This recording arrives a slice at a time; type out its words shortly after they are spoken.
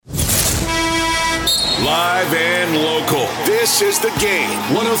Live and local. This is The Game.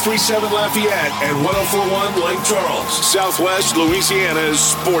 103.7 Lafayette and 104.1 Lake Charles. Southwest Louisiana's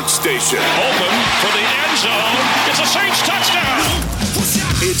sports station. Open for the end zone. It's a Saints touchdown.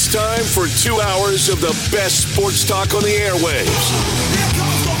 It's time for 2 hours of the best sports talk on the airwaves.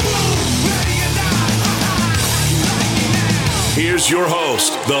 Here's your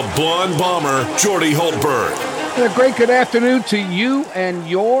host, the Blonde Bomber, Jordy Holtberg. And a great good afternoon to you and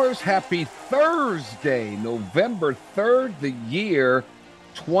yours. Happy Thursday, November 3rd, the year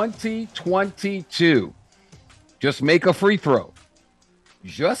 2022. Just make a free throw.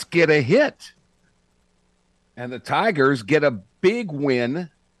 Just get a hit. And the Tigers get a big win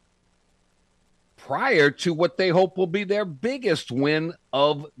prior to what they hope will be their biggest win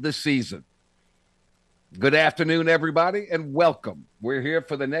of the season. Good afternoon, everybody, and welcome. We're here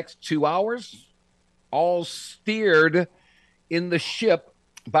for the next 2 hours, all steered in the ship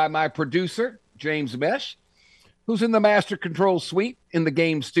by my producer, James Mesh, who's in the Master Control Suite in the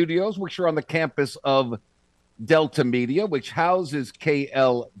Game Studios, which are on the campus of Delta Media, which houses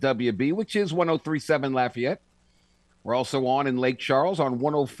KLWB, which is 103.7 Lafayette. We're also on in Lake Charles on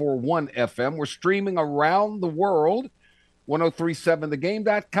 104.1 FM. We're streaming around the world,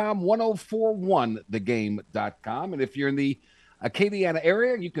 1037thegame.com, 1041thegame.com. And if you're in the Acadiana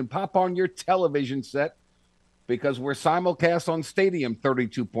area, you can pop on your television set because we're simulcast on Stadium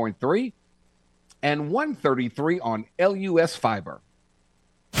 32.3 and 133 on LUS Fiber.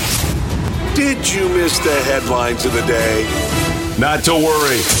 Did you miss the headlines of the day? Not to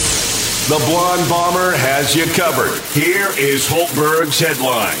worry. The Blonde Bomber has you covered. Here is Holtberg's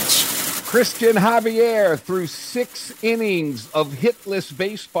headlines. Christian Javier threw 6 innings of hitless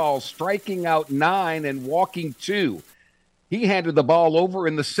baseball, striking out 9 and walking 2. He handed the ball over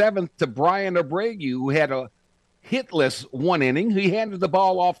in the 7th to Brian Abreu, who had a hitless 1 inning. He handed the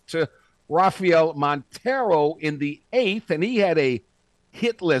ball off to Rafael Montero in the 8th, and he had a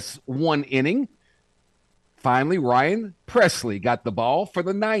hitless 1 inning. Finally, Ryan Presley got the ball for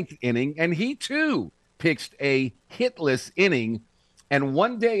the 9th inning, and he too pitched a hitless inning. And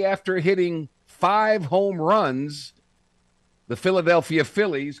one day after hitting 5 home runs, the Philadelphia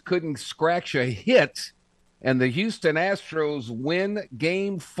Phillies couldn't scratch a hit, and the Houston Astros win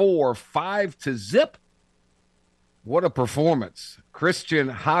Game 4, 5-0. What a performance. Christian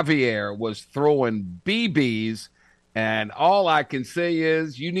Javier was throwing BBs, and all I can say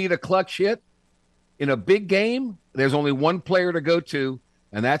is you need a clutch hit. In a big game, there's only one player to go to,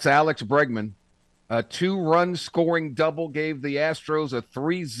 and that's Alex Bregman. A 2-run scoring double gave the Astros a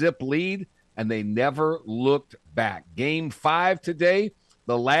 3-zip lead, and they never looked back. Game 5 today,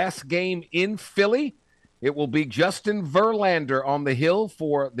 the last game in Philly. It will be Justin Verlander on the hill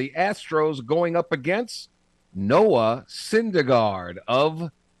for the Astros going up against Noah Syndergaard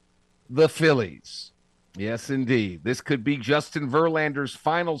of the Phillies. Yes, indeed. This could be Justin Verlander's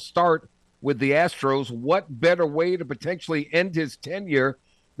final start with the Astros. What better way to potentially end his tenure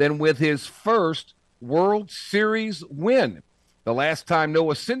than with his first World Series win? The last time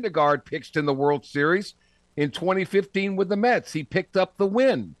Noah Syndergaard pitched in the World Series in 2015 with the Mets, he picked up the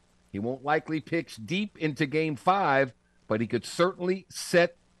win. He won't likely pitch deep into Game 5, but he could certainly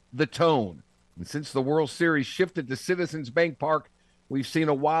set the tone. And since the World Series shifted to Citizens Bank Park, we've seen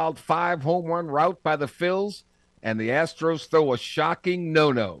a wild 5-home run rout by the Phils, and the Astros throw a shocking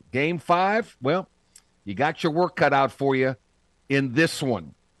no-no. Game 5, well, you got your work cut out for you in this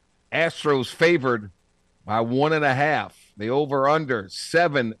one. Astros favored by 1.5. The over-under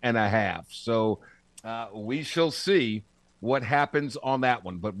 7.5. So we shall see what happens on that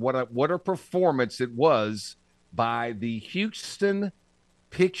one. But what a performance it was by the Houston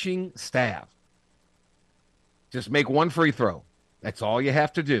pitching staff. Just make one free throw. That's all you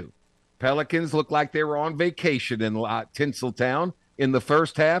have to do. Pelicans looked like they were on vacation in Tinseltown in the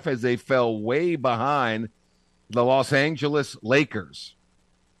first half as they fell way behind the Los Angeles Lakers.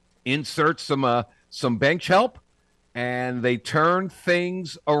 Insert some bench help, and they turn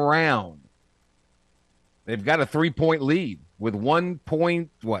things around. They've got a 3-point lead with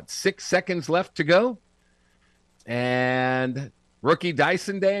 6 seconds left to go. And rookie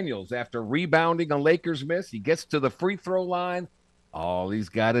Dyson Daniels, after rebounding a Lakers miss, he gets to the free throw line. All he's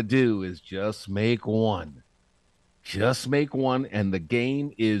got to do is just make one. Just make one, and the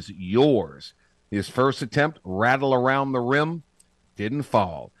game is yours. His first attempt, rattle around the rim, didn't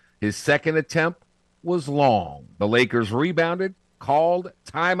fall. His second attempt was long. The Lakers rebounded, called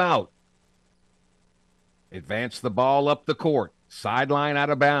timeout. Advanced the ball up the court. Sideline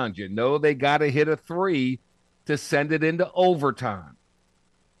out of bounds. You know they got to hit a 3 to send it into overtime.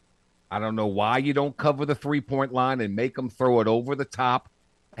 I don't know why you don't cover the 3-point line and make them throw it over the top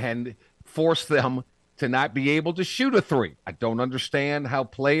and force them to not be able to shoot a three. I don't understand how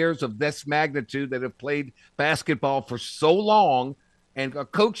players of this magnitude that have played basketball for so long and a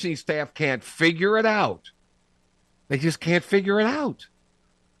coaching staff can't figure it out. They just can't figure it out.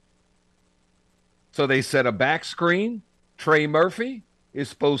 So they set a back screen. Trey Murphy is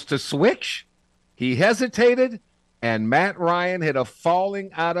supposed to switch. He hesitated, and Matt Ryan hit a falling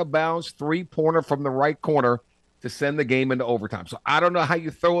out of bounds three-pointer from the right corner to send the game into overtime. So I don't know how you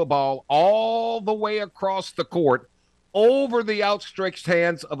throw a ball all the way across the court over the outstretched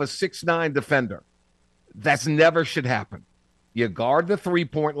hands of a 6'9" defender. That's never should happen. You guard the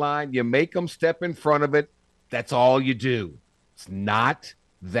three-point line. You make them step in front of it. That's all you do. It's not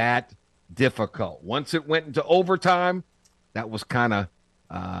that difficult. Once it went into overtime, that was kind of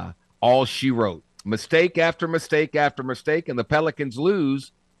all she wrote. Mistake after mistake after mistake, and the Pelicans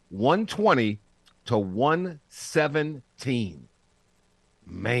lose 120 to 117.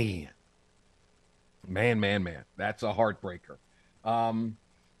 Man. That's a heartbreaker.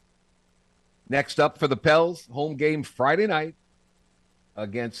 Next up for the Pels, home game Friday night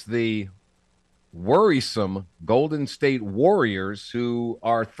against the worrisome Golden State Warriors, who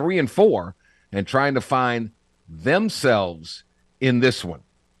are 3-4 and trying to find themselves in this one.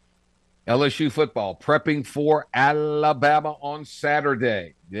 LSU football prepping for Alabama on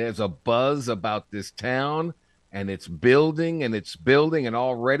Saturday. There's a buzz about this town, and it's building, and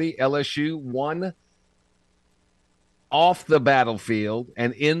already LSU won off the battlefield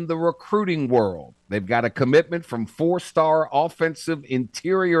and in the recruiting world. They've got a commitment from 4-star offensive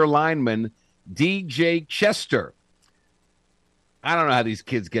interior lineman DJ Chester. I don't know how these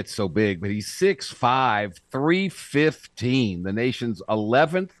kids get so big, but he's 6'5", 315, the nation's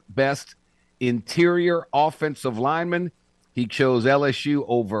 11th best interior offensive lineman. He chose LSU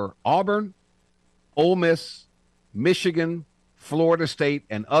over Auburn, Ole Miss, Michigan, Florida State,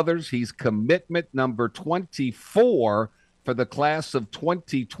 and others. He's commitment number 24 for the class of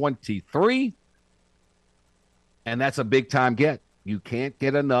 2023, and that's a big-time get. You can't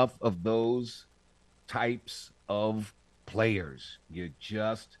get enough of those types of players. You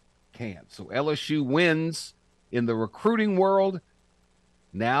just can't. So LSU wins in the recruiting world.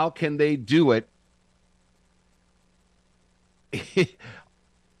 Now can they do it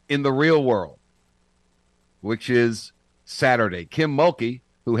in the real world, which is Saturday? Kim Mulkey,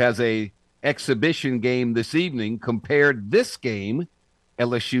 who has a exhibition game this evening, compared this game,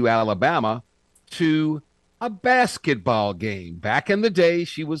 LSU-Alabama, to a basketball game. Back in the day,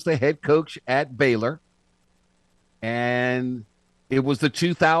 she was the head coach at Baylor, and it was the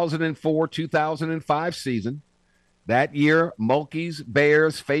 2004-2005 season. That year, Mulkey's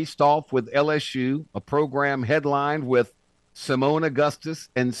Bears faced off with LSU, a program headlined with Simone Augustus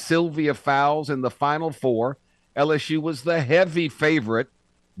and Sylvia Fowles in the Final Four. LSU was the heavy favorite,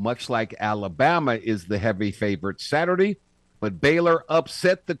 much like Alabama is the heavy favorite Saturday. But Baylor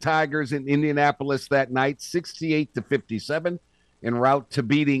upset the Tigers in Indianapolis that night, 68-57, en route to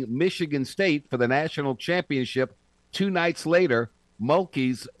beating Michigan State for the national championship 2 nights later,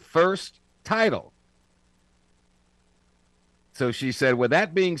 Mulkey's first title. So she said, with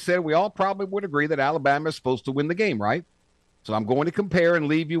that being said, we all probably would agree that Alabama is supposed to win the game, right? So I'm going to compare and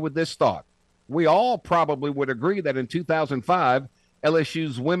leave you with this thought. We all probably would agree that in 2005,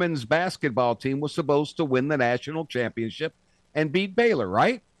 LSU's women's basketball team was supposed to win the national championship and beat Baylor,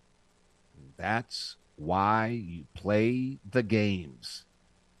 right? That's why you play the games.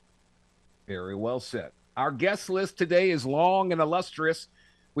 Very well said. Our guest list today is long and illustrious.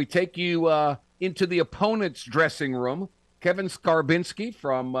 We take you into the opponent's dressing room. Kevin Skarbinski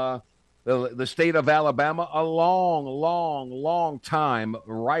from the state of Alabama, a long time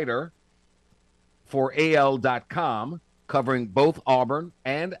writer for AL.com, covering both Auburn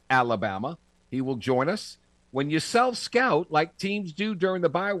and Alabama. He will join us. When you self-scout, like teams do during the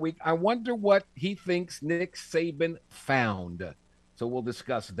bye week, I wonder what he thinks Nick Saban found. So we'll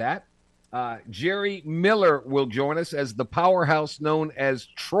discuss that. Jerry Miller will join us as the powerhouse known as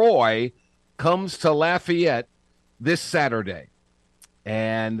Troy comes to Lafayette this Saturday.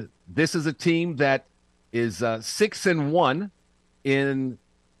 And this is a team that is 6-1 in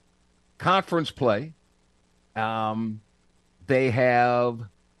conference play. They have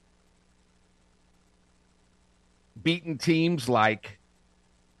beaten teams like,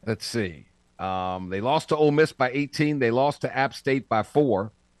 let's see, they lost to Ole Miss by 18. They lost to App State by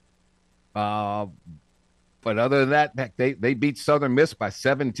 4. But other than that, they beat Southern Miss by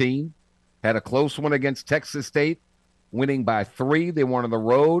 17. Had a close one against Texas State, winning by 3. They won on the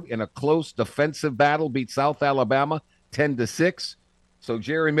road in a close defensive battle, beat South Alabama 10-6. So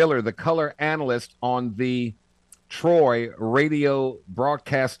Jerry Miller, the color analyst on the Troy Radio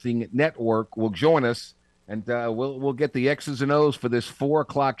Broadcasting Network, will join us And we'll get the X's and O's for this 4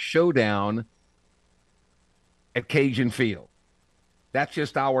 o'clock showdown at Cajun Field. That's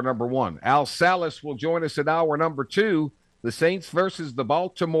just hour number one. Al Salas will join us at hour number two. The Saints versus the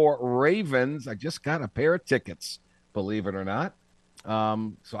Baltimore Ravens. I just got a pair of tickets, believe it or not.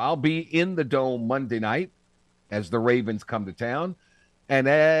 So I'll be in the Dome Monday night as the Ravens come to town. And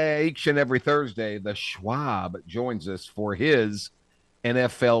each and every Thursday, the Schwab joins us for his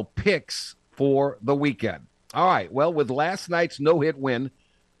NFL picks for the weekend. All right, well, with last night's no-hit win,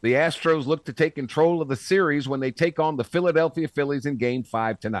 the Astros look to take control of the series when they take on the Philadelphia Phillies in Game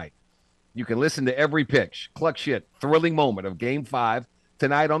 5 tonight. You can listen to every pitch, clutch hit, thrilling moment of Game 5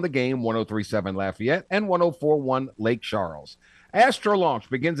 tonight on the Game, 103.7 Lafayette and 104.1 Lake Charles. Astro Launch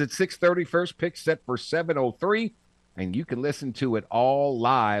begins at 6:30, first pitch set for 7:03, and you can listen to it all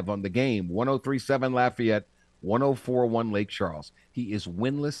live on the Game, 103.7 Lafayette, 104.1 Lake Charles. He is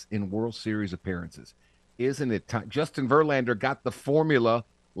winless in World Series appearances. Isn't it time? Justin Verlander got the formula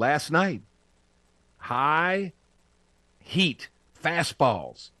last night. High heat,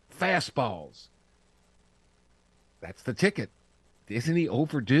 fastballs. That's the ticket. Isn't he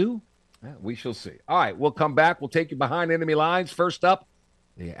overdue? We shall see. All right, we'll come back. We'll take you behind enemy lines. First up,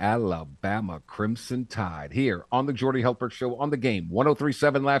 the Alabama Crimson Tide here on the Jordy Helper Show on the Game.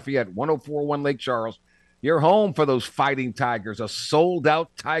 103.7 Lafayette, 104.1 Lake Charles. You're home for those Fighting Tigers, a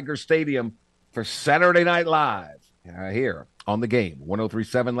sold-out Tiger Stadium for Saturday Night Live here on the Game.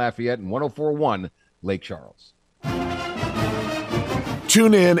 103.7 Lafayette and 104.1 Lake Charles.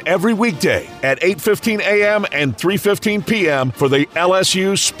 Tune in every weekday at 8:15 a.m. and 3:15 p.m. for the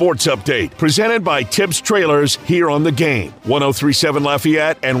LSU Sports Update, presented by Tibbs Trailers here on the Game. 103.7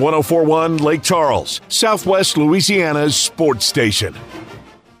 Lafayette and 104.1 Lake Charles, Southwest Louisiana's sports station.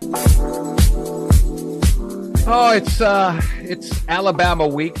 Oh, it's Alabama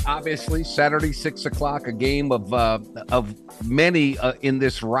week, obviously. Saturday, 6 o'clock, a game of many in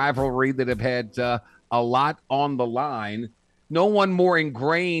this rivalry that have had a lot on the line. No one more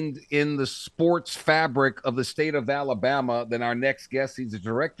ingrained in the sports fabric of the state of Alabama than our next guest. He's the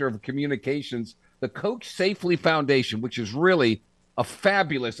director of communications, the Coach Safely Foundation, which is really a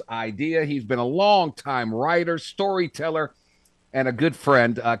fabulous idea. He's been a long-time writer, storyteller, and a good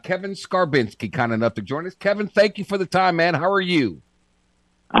friend. Kevin Skarbinski, kind enough to join us. Kevin, thank you for the time, man. How are you?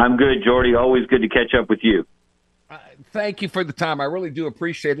 I'm good, Jordy. Always good to catch up with you. Thank you for the time. I really do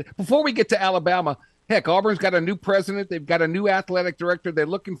appreciate it. Before we get to Alabama, heck, Auburn's got a new president. They've got a new athletic director. They're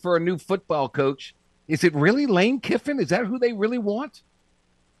looking for a new football coach. Is it really Lane Kiffin? Is that who they really want?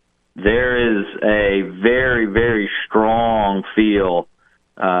 There is a very, very strong feel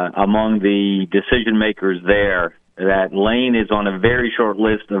among the decision makers there that Lane is on a very short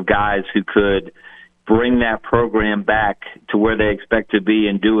list of guys who could bring that program back to where they expect to be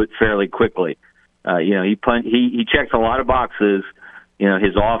and do it fairly quickly. He checks a lot of boxes. You know,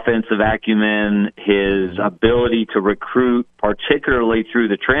 his offensive acumen, his ability to recruit, particularly through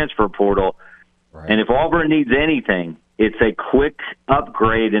the transfer portal. Right. And if Auburn needs anything, it's a quick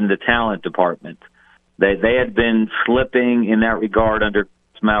upgrade in the talent department. They had been slipping in that regard under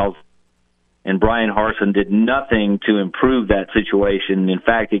Malzahn, and Brian Harsin did nothing to improve that situation. In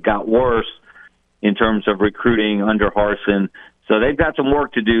fact, it got worse in terms of recruiting under Harsin. So they've got some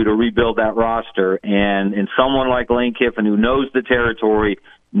work to do to rebuild that roster. And someone like Lane Kiffin, who knows the territory,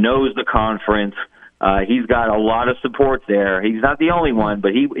 knows the conference, he's got a lot of support there. He's not the only one,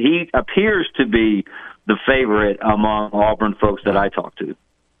 but he appears to be the favorite among Auburn folks that I talk to.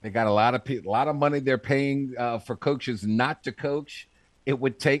 They got a lot of money they're paying for coaches not to coach. It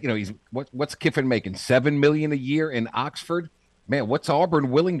would take, what's Kiffin making? $7 million a year in Oxford? Man, what's Auburn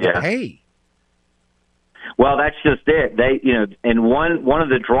willing to pay? Well, that's just it. And one of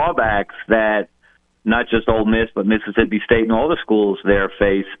the drawbacks that not just Ole Miss, but Mississippi State and all the schools there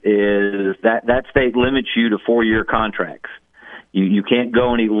face is that state limits you to 4-year contracts. You can't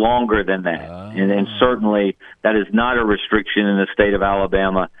go any longer than that. And certainly that is not a restriction in the state of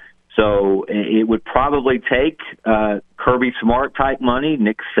Alabama. So it would probably take Kirby Smart type money,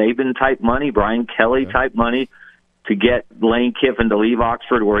 Nick Saban type money, Brian Kelly type money to get Lane Kiffin to leave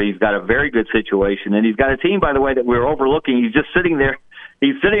Oxford, where he's got a very good situation. And he's got a team, by the way, that we're overlooking. He's just sitting there.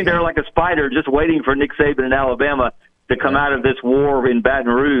 He's sitting there like a spider, just waiting for Nick Saban in Alabama to come out of this war in Baton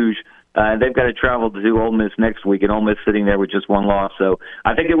Rouge. They've got to travel to Ole Miss next week, and Ole Miss sitting there with just one loss. So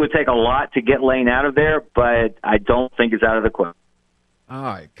I think it would take a lot to get Lane out of there, but I don't think it's out of the question. All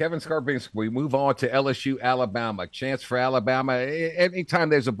right, Kevin Skarbinski, we move on to LSU, Alabama. Chance for Alabama. Anytime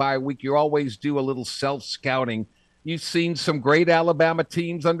there's a bye week, you always do a little self-scouting. You've seen some great Alabama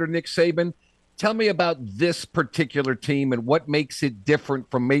teams under Nick Saban. Tell me about this particular team and what makes it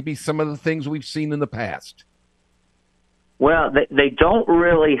different from maybe some of the things we've seen in the past. Well, they don't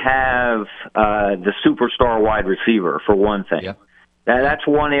really have the superstar wide receiver, for one thing. Yeah. That's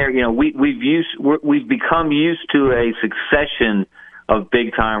one area. You know, we've become used to a succession of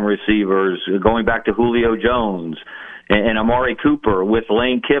big time receivers, going back to Julio Jones and Amari Cooper, with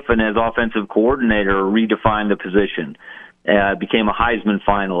Lane Kiffin as offensive coordinator, redefined the position. Became a Heisman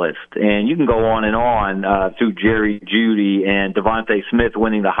finalist, and you can go on and on through Jerry Jeudy and Devontae Smith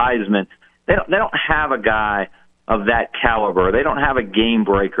winning the Heisman. They don't have a guy of that caliber. They don't have a game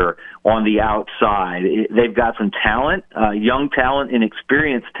breaker on the outside. They've got some talent, young talent,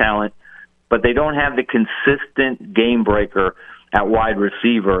 inexperienced talent, but they don't have the consistent game breaker at wide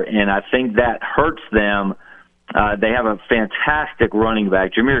receiver, and I think that hurts them. They have a fantastic running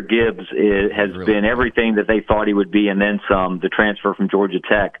back. Jahmyr Gibbs has been everything that they thought he would be, and then some, the transfer from Georgia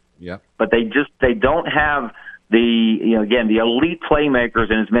Tech. Yeah. But they don't have the elite playmakers,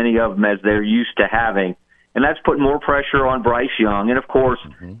 and as many of them as they're used to having. And that's put more pressure on Bryce Young. And, of course,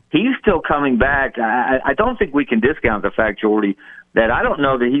 he's still coming back. I don't think we can discount the fact, Jordy, that I don't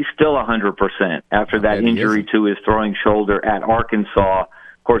know that he's still 100% after that injury to his throwing shoulder at Arkansas.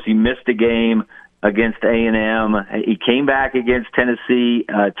 Of course, he missed a game against A&M. He came back against Tennessee,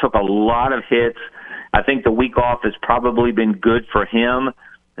 took a lot of hits. I think the week off has probably been good for him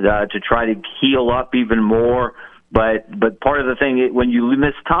to try to heal up even more. But part of the thing, when you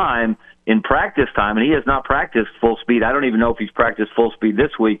miss time in practice time, and he has not practiced full speed. I don't even know if he's practiced full speed this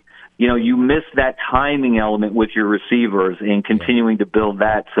week. You know, you miss that timing element with your receivers and continuing to build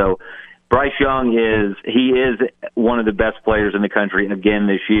that. So Bryce Young is one of the best players in the country again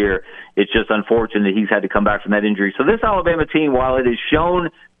this year. It's just unfortunate he's had to come back from that injury. So this Alabama team, while it is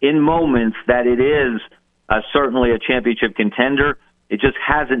shown in moments that it is certainly a championship contender, it just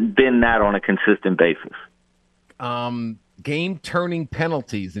hasn't been that on a consistent basis. Game-turning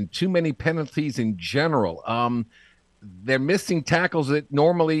penalties and too many penalties in general. They're missing tackles that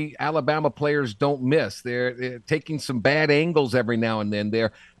normally Alabama players don't miss. They're taking some bad angles every now and then.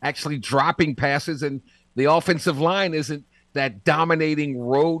 They're actually dropping passes, and the offensive line isn't that dominating,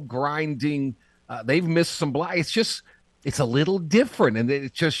 road-grinding. They've missed some blocks. It's a little different, and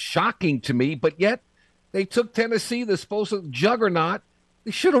it's just shocking to me. But yet they took Tennessee, the supposed juggernaut.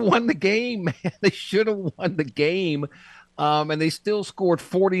 They should have won the game, man. They should have won the game. And they still scored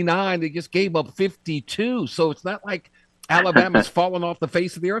 49. They just gave up 52. So it's not like Alabama's fallen off the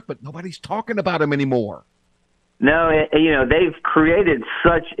face of the earth, but nobody's talking about them anymore. No, they've created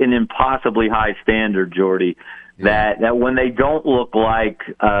such an impossibly high standard, Jordy, that when they don't look like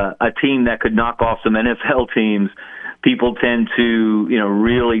a team that could knock off some NFL teams, people tend to,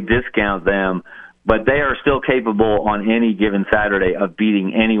 really discount them. But they are still capable on any given Saturday of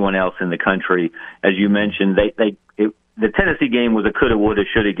beating anyone else in the country. As you mentioned, the Tennessee game was a coulda, woulda,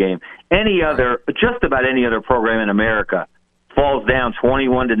 shoulda game. Just about any other program in America falls down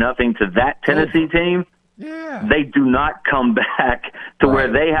 21-0 to that Tennessee team. Yeah. They do not come back to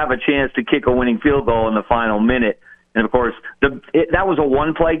where they have a chance to kick a winning field goal in the final minute. And, of course, that was a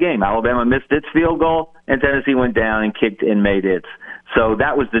one-play game. Alabama missed its field goal, and Tennessee went down and kicked and made its. So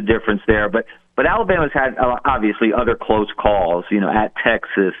that was the difference there. But Alabama's had, obviously, other close calls, at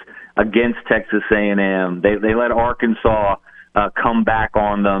Texas, against Texas A&M. They let Arkansas come back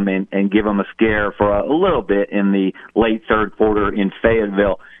on them and give them a scare for a little bit in the late third quarter in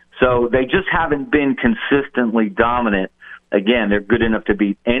Fayetteville. So they just haven't been consistently dominant. Again, they're good enough to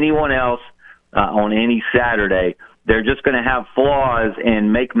beat anyone else on any Saturday. They're just going to have flaws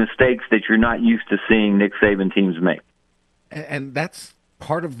and make mistakes that you're not used to seeing Nick Saban teams make. And that's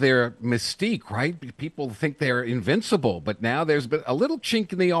part of their mystique, right? People think they're invincible, but now there's been a little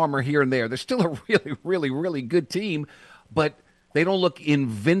chink in the armor here and there. They're still a really, really, really good team, but they don't look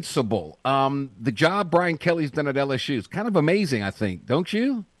invincible. The job Brian Kelly's done at LSU is kind of amazing, I think, don't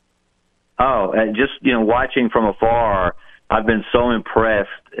you? Oh, and just, watching from afar, I've been so impressed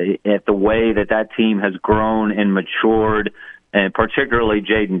at the way that team has grown and matured, and particularly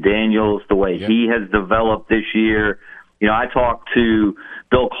Jaden Daniels, the way he has developed this year. I talked to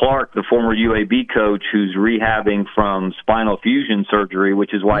Bill Clark, the former UAB coach, who's rehabbing from spinal fusion surgery,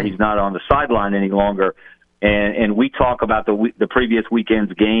 which is why he's not on the sideline any longer. And we talk about the previous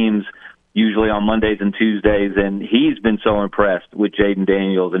weekend's games, usually on Mondays and Tuesdays, and he's been so impressed with Jaden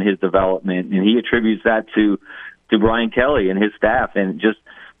Daniels and his development, and he attributes that to Brian Kelly and his staff, and just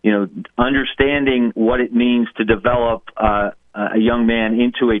understanding what it means to develop a young man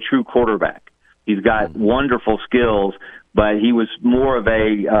into a true quarterback. He's got wonderful skills, but he was more of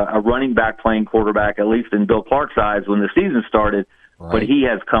a running back playing quarterback, at least in Bill Clark's eyes when the season started. but he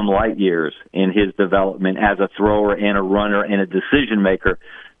has come light years in his development as a thrower and a runner and a decision maker.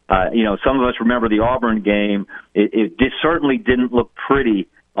 Some of us remember the Auburn game. It certainly didn't look pretty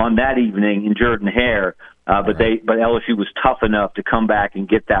on that evening in Jordan-Hare, but LSU was tough enough to come back and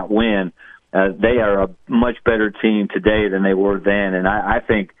get that win. They are a much better team today than they were then, and I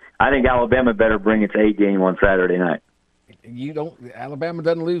think Alabama better bring its A game on Saturday night. Alabama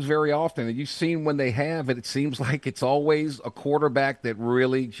doesn't lose very often, and you've seen when they have, and it seems like it's always a quarterback that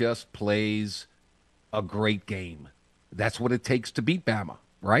really just plays a great game. That's what it takes to beat Bama,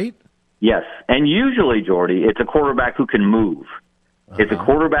 right? Yes, and usually, Jordy, it's a quarterback who can move. It's a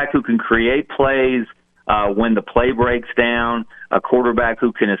quarterback who can create plays when the play breaks down, a quarterback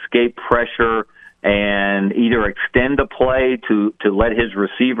who can escape pressure and either extend the play to let his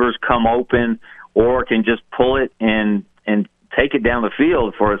receivers come open, or can just pull it and take it down the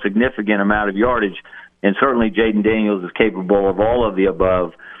field for a significant amount of yardage. And certainly Jaden Daniels is capable of all of the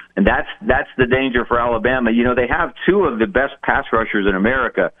above. And that's the danger for Alabama. They have two of the best pass rushers in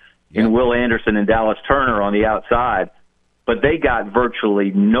America in Will Anderson and Dallas Turner on the outside, but they got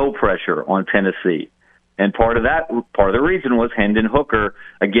virtually no pressure on Tennessee. And part of the reason was Hendon Hooker,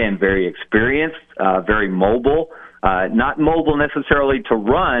 again, very experienced, very mobile, not mobile necessarily to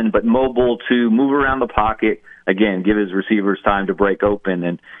run, but mobile to move around the pocket, again, give his receivers time to break open.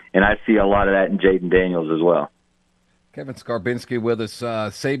 And I see a lot of that in Jaden Daniels as well. Kevin Skarbinski with us.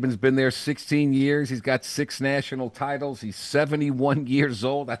 Saban's been there 16 years. He's got 6 national titles. He's 71 years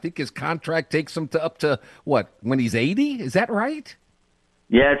old. I think his contract takes him up to what, when he's 80? Is that right?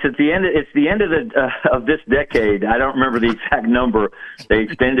 Yeah, it's the end of this decade. I don't remember the exact number. They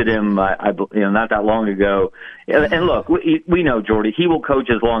extended him, not that long ago. And look, we know Jordy. He will coach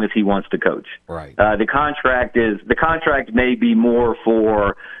as long as he wants to coach. Right. The contract may be more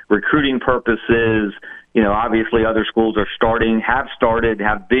for recruiting purposes. Obviously other schools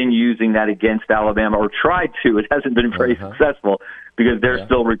have been using that against Alabama, or tried to. It hasn't been very successful because they're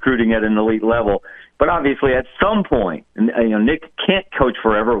still recruiting at an elite level. But obviously at some point, Nick can't coach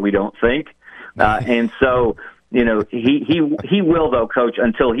forever, we don't think. And so, he will, though, coach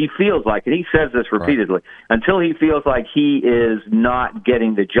until he feels like, and he says this repeatedly, until he feels like he is not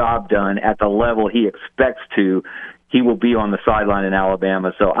getting the job done at the level he expects to, he will be on the sideline in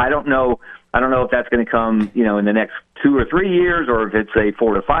Alabama. So I don't know if that's going to come, in the next 2 or 3 years, or if it's a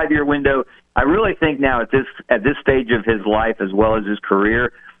 4 to 5 year window. I really think now at this stage of his life as well as his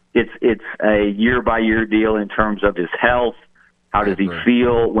career, it's a year by year deal in terms of his health. How does he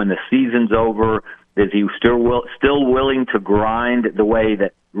feel when the season's over? Is he still willing to grind the way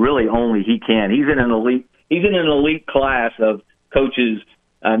that really only he can? He's in an elite class of coaches.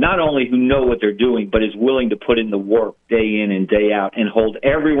 Not only who know what they're doing, but is willing to put in the work day in and day out and hold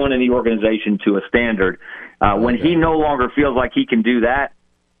everyone in the organization to a standard. When he no longer feels like he can do that,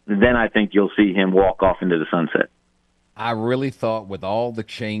 then I think you'll see him walk off into the sunset. I really thought with all the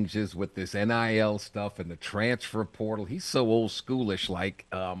changes with this NIL stuff and the transfer portal, he's so old schoolish.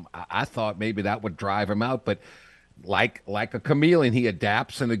 I thought maybe that would drive him out, but like a chameleon, he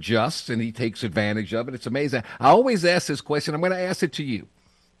adapts and adjusts and he takes advantage of it. It's amazing. I always ask this question. I'm going to ask it to you.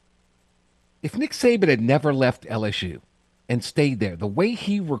 If Nick Saban had never left LSU and stayed there, the way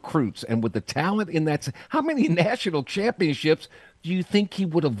he recruits and with the talent in that, how many national championships do you think he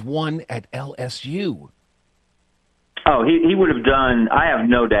would have won at LSU? Oh, he would have done, I have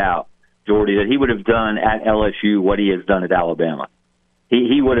no doubt, Jordy, that he would have done at LSU what he has done at Alabama.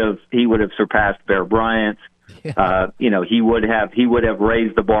 He would have surpassed Bear Bryant. Yeah. He would have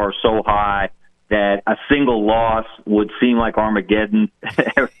raised the bar so high that a single loss would seem like Armageddon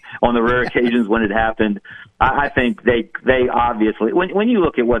on the rare occasions when it happened. I think they obviously, when you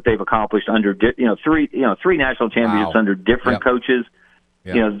look at what they've accomplished under three national championships under different coaches,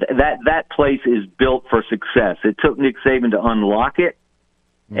 that place is built for success. It took Nick Saban to unlock it,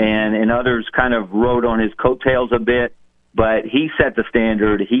 and others kind of rode on his coattails a bit. But he set the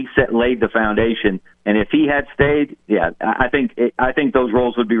standard. He laid the foundation. And if he had stayed, I think those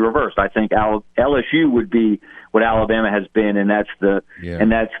roles would be reversed. I think LSU would be what Alabama has been, and that's the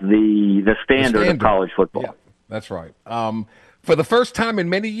standard of college football. Yeah, that's right. For the first time in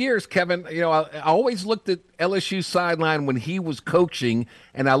many years, Kevin, I always looked at LSU sideline when he was coaching,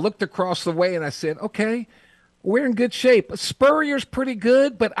 and I looked across the way and I said, okay, we're in good shape. Spurrier's pretty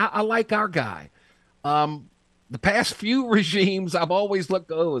good, but I like our guy. The past few regimes, I've always looked,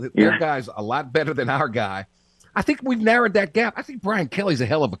 their guy's a lot better than our guy. I think we've narrowed that gap. I think Brian Kelly's a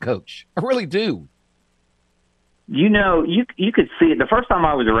hell of a coach. I really do. You could see it. The first time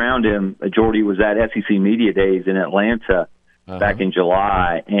I was around him, Jordy, was at SEC Media Days in Atlanta. back in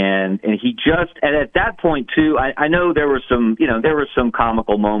July, and he just, and at that point too, I know there were some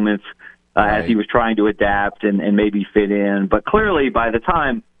comical moments as he was trying to adapt and maybe fit in, but clearly by the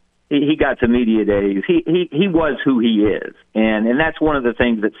time he got to media days, he was who he is, and that's one of the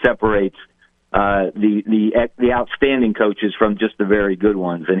things that separates the outstanding coaches from just the very good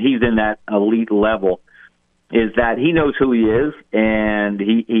ones, and he's in that elite level. Is that he knows who he is, and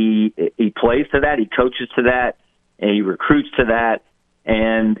he plays to that, he coaches to that, and he recruits to that,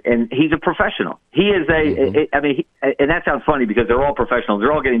 and he's a professional. He is and that sounds funny because they're all professionals,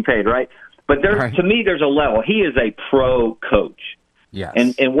 they're all getting paid, right? But to me, there's a level. He is a pro coach.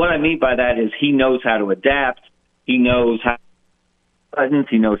 Yes. And what I mean by that is he knows how to adapt. He knows how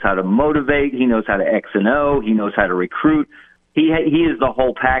he knows how to motivate. He knows how to X and O. He knows how to recruit. He is the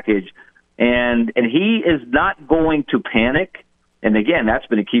whole package, and he is not going to panic. And again, that's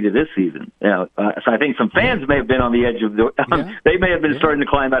been a key to this season. So I think some fans may have been on the edge of they may have been starting to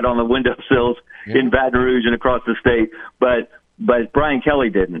climb out on the windowsills in Baton Rouge and across the state, but Brian Kelly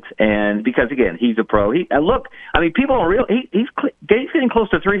didn't, and because again he's a pro. People don't realize he's getting close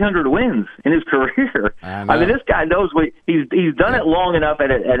to 300 wins in his career. I mean, this guy knows he's done it long enough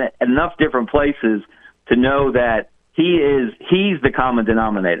at enough different places to know that he's the common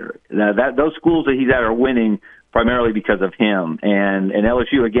denominator. Those schools that he's at are winning primarily because of him, and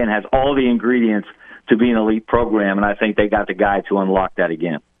LSU again has all the ingredients to be an elite program, and I think they got the guy to unlock that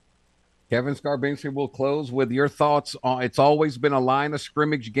again. Kevin Skarbinski will close with your thoughts on. It's always been a line of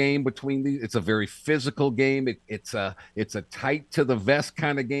scrimmage game between these. It's a very physical game. It's a tight to the vest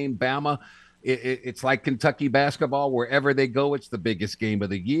kind of game. Bama, it's like Kentucky basketball. Wherever they go, it's the biggest game of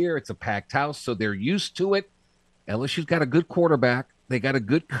the year. It's a packed house, so they're used to it. LSU's got a good quarterback. They got a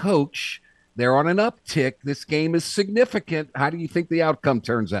good coach. They're on an uptick. This game is significant. How do you think the outcome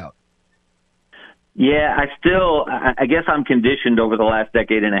turns out? Yeah, I guess I'm conditioned over the last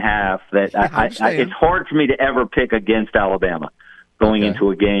decade and a half that it's hard for me to ever pick against Alabama going into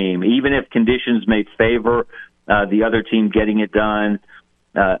a game, even if conditions may favor the other team getting it done,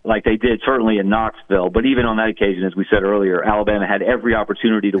 like they did certainly in Knoxville. But even on that occasion, as we said earlier, Alabama had every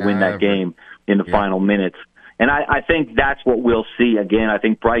opportunity to win that game in the final minutes. And I think that's what we'll see again. I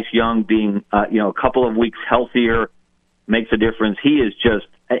think Bryce Young being a couple of weeks healthier makes a difference. He's just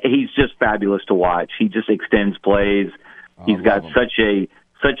fabulous to watch. He just extends plays. He's got such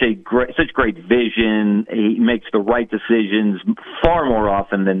great vision. He makes the right decisions far more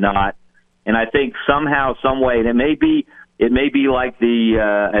often than not. And I think somehow, some way, and it may be like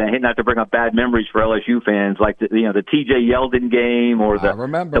and I hate not to bring up bad memories for LSU fans, like the TJ Yeldon game or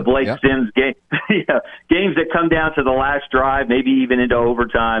the Blake Sims game, games that come down to the last drive, maybe even into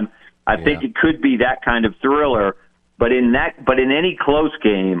overtime. I think it could be that kind of thriller. But in any close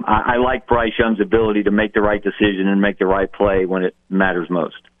game, I like Bryce Young's ability to make the right decision and make the right play when it matters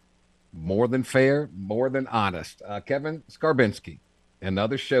most. More than fair, more than honest. Kevin Skarbinski,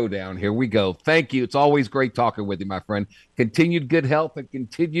 another showdown. Here we go. Thank you. It's always great talking with you, my friend. Continued good health and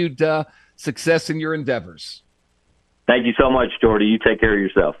continued success in your endeavors. Thank you so much, Jordy. You take care of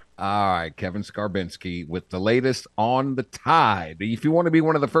yourself. All right, Kevin Skarbinski with the latest on the Tide. If you want to be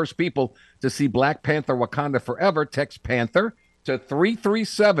one of the first people to see Black Panther Wakanda Forever, text Panther to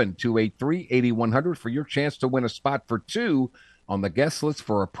 337-283-8100 for your chance to win a spot for two on the guest list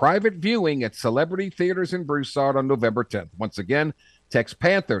for a private viewing at Celebrity Theaters in Broussard on November 10th. Once again, text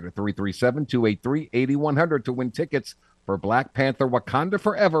Panther to 337-283-8100 to win tickets for Black Panther Wakanda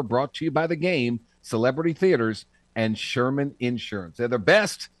Forever, brought to you by The Game, Celebrity Theaters, and Sherman Insurance. They're the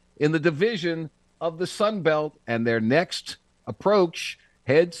best in the division of the Sun Belt, and their next approach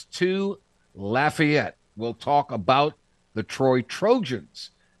heads to Lafayette. We'll talk about the Troy Trojans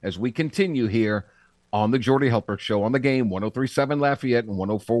as we continue here on the Jordy Hultberg Show on The Game, 103.7 Lafayette and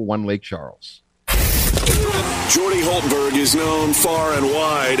 104.1 Lake Charles. Jordy Hultberg is known far and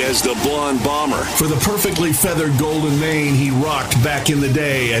wide as the Blonde Bomber for the perfectly feathered golden mane he rocked back in the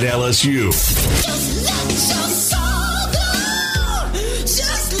day at LSU. Just let your soul go.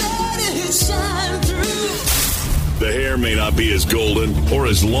 Just let it shine through. The hair may not be as golden or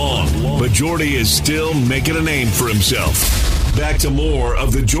as long, but Jordy is still making a name for himself. Back to more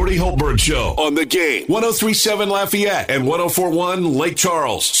of the Jordy Hultberg Show on The Game. 103.7 Lafayette and 104.1 Lake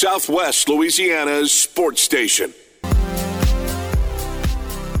Charles, Southwest Louisiana's sports station.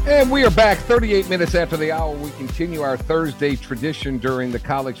 And we are back 38 minutes after the hour. We continue our Thursday tradition during the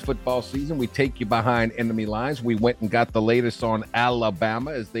college football season. We take you behind enemy lines. We went and got the latest on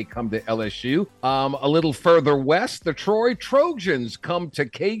Alabama as they come to LSU. A little further west, the Troy Trojans come to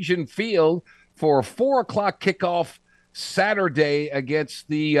Cajun Field for a 4 o'clock kickoff Saturday against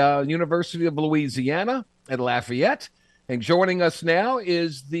the University of Louisiana at Lafayette. And joining us now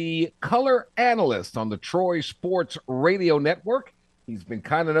is the color analyst on the Troy Sports Radio Network. He's been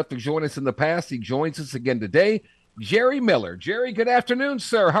kind enough to join us in the past. He joins us again today, Jerry Miller. Jerry, good afternoon,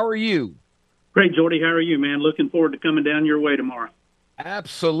 sir. How are you? Great, Jordy. How are you, man? Looking forward to coming down your way tomorrow.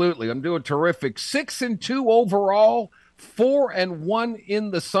 Absolutely. I'm doing terrific. 6-2 overall, 4-1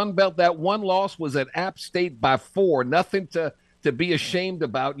 in the Sun Belt. That one loss was at App State by 4. Nothing to be ashamed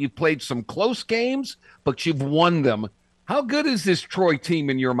about. You've played some close games, but you've won them. How good is this Troy team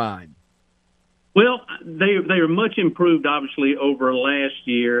in your mind? Well, they are much improved, obviously, over last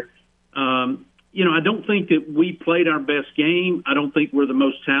year. I don't think that we played our best game. I don't think we're the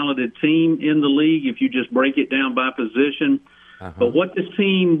most talented team in the league if you just break it down by position. But what this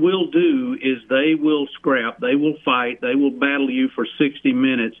team will do is they will scrap, they will fight, they will battle you for 60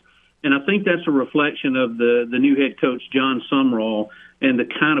 minutes. And I think that's a reflection of the new head coach, John Sumrall, and the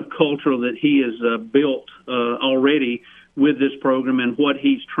kind of culture that he has built already with this program and what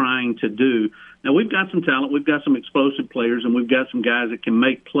he's trying to do. Now, we've got some talent, we've got some explosive players, and we've got some guys that can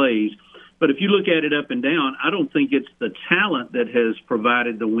make plays. But if you look at it up and down, I don't think it's the talent that has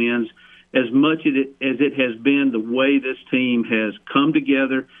provided the wins as much as it has been the way this team has come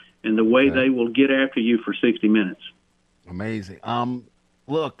together and the way they will get after you for 60 minutes. Amazing.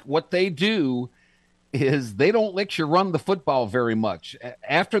 Look, what they do is they don't let you run the football very much.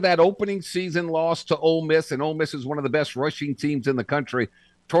 After that opening season loss to Ole Miss, and Ole Miss is one of the best rushing teams in the country,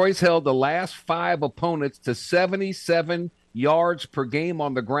 Troy's held the last 5 opponents to 77 yards per game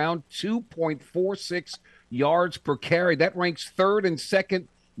on the ground, 2.46 yards per carry. That ranks third and second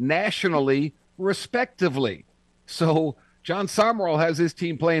nationally, respectively. So John Sumrall has his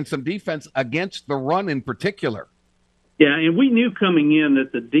team playing some defense against the run in particular. Yeah, and we knew coming in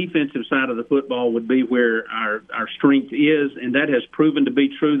that the defensive side of the football would be where our strength is, and that has proven to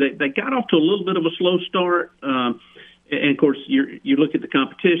be true. They got off to a little bit of a slow start. And, of course, you look at the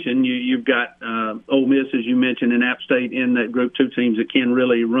competition. You've got Ole Miss, as you mentioned, and App State in that Group 2 teams that can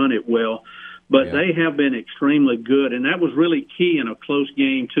really run it well. But they have been extremely good, and that was really key in a close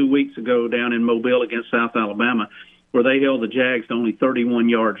game 2 weeks ago down in Mobile against South Alabama, where they held the Jags to only 31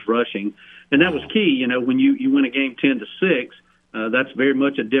 yards rushing. And that was key. When you win a game 10-6, that's very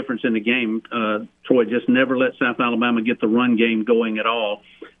much a difference in the game. Troy just never let South Alabama get the run game going at all.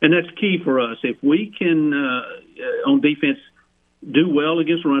 And that's key for us. If we can, on defense, do well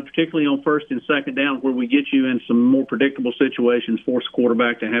against the run, particularly on first and second down, where we get you in some more predictable situations, force the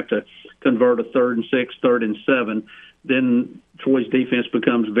quarterback to have to convert a 3rd and 6, 3rd and 7, then Troy's defense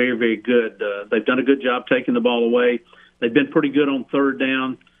becomes very, very good. They've done a good job taking the ball away. They've been pretty good on 3rd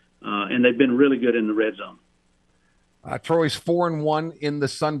down, and they've been really good in the red zone. Troy's 4-1 in the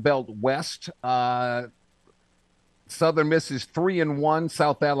Sun Belt West. Southern Miss is 3-1.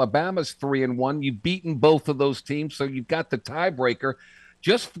 South Alabama's 3-1. You've beaten both of those teams, so you've got the tiebreaker.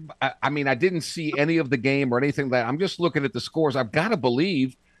 I didn't see any of the game or anything like that. I'm just looking at the scores. I've got to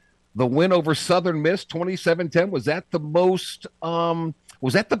believe the win over Southern Miss, 27-10, was that the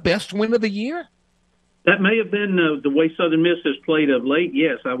best win of the year? That may have been the way Southern Miss has played of late.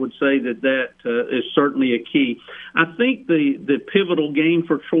 Yes, I would say that is certainly a key. I think the pivotal game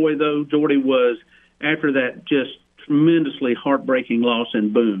for Troy, though, Jordy, was after that just tremendously heartbreaking loss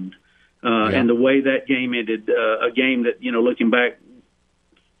in Boone. And the way that game ended, a game that, looking back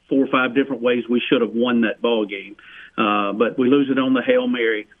 4 or 5 different ways, we should have won that ball game. But we lose it on the Hail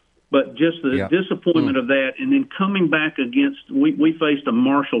Mary. But just the disappointment of that, and then coming back we faced a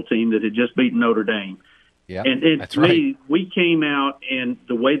Marshall team that had just beaten Notre Dame. Yeah, and that's to me, we came out, and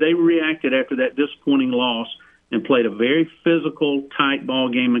the way they reacted after that disappointing loss and played a very physical, tight ball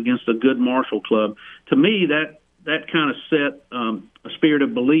game against a good Marshall club, to me, that kind of set a spirit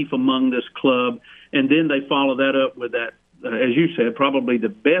of belief among this club. And then they follow that up with that, as you said, probably the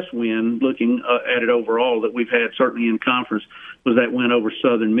best win, looking at it overall, that we've had certainly in conference, was that win over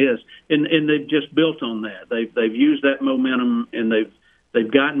Southern Miss. And they've just built on that. They've used that momentum, and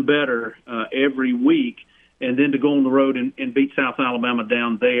they've gotten better every week. And then to go on the road and beat South Alabama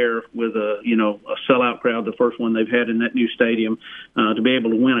down there with a sellout crowd, the first one they've had in that new stadium, to be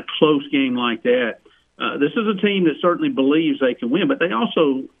able to win a close game like that. This is a team that certainly believes they can win, but they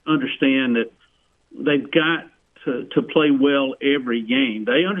also understand that they've got to play well every game.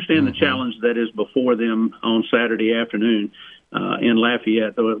 They understand the challenge that is before them on Saturday afternoon in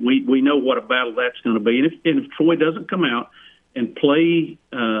Lafayette. We know what a battle that's going to be. And if Troy doesn't come out and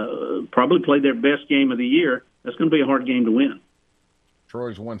probably play their best game of the year, that's going to be a hard game to win.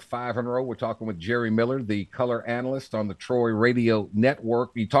 Troy's won 5 in a row. We're talking with Jerry Miller, the color analyst on the Troy Radio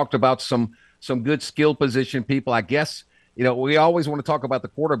Network. You talked about some good skill position people. I guess we always want to talk about the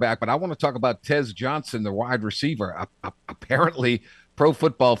quarterback, but I want to talk about Tez Johnson, the wide receiver. Apparently, Pro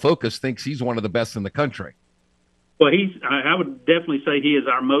Football Focus thinks he's one of the best in the country. Well, I would definitely say he is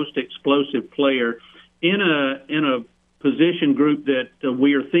our most explosive player in a position group that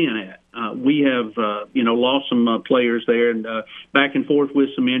we are thin at. We have, lost some players there and back and forth with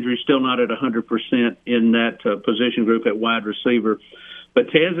some injuries, still not at 100% in that position group at wide receiver. But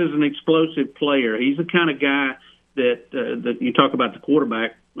Tez is an explosive player. He's the kind of guy that you talk about the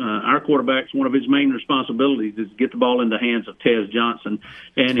quarterback. Our quarterback's one of his main responsibilities is to get the ball in the hands of Tez Johnson.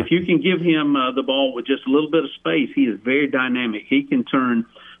 And if you can give him the ball with just a little bit of space, he is very dynamic. He can turn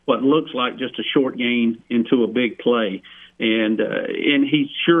what looks like just a short gain into a big play. And he's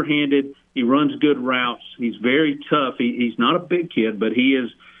sure-handed. He runs good routes. He's very tough. He's not a big kid, but he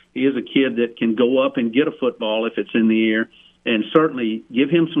is a kid that can go up and get a football if it's in the air. And certainly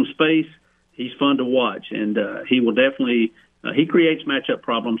give him some space. He's fun to watch, and he will definitely he creates matchup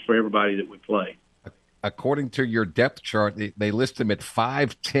problems for everybody that we play. According to your depth chart, they list him at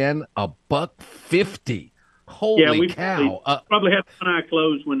 5'10", $150. Holy cow! Probably had one eye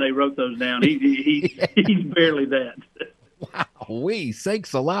closed when they wrote those down. He's barely that. Wow,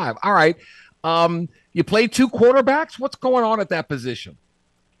 sakes alive! All right, you play two quarterbacks. What's going on at that position?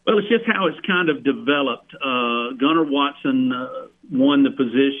 Well, it's just how it's kind of developed. Gunnar Watson won the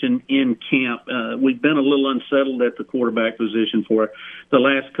position in camp. We've been a little unsettled at the quarterback position for the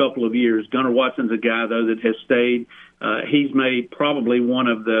last couple of years. Gunnar Watson's a guy, though, that has stayed. He's made probably one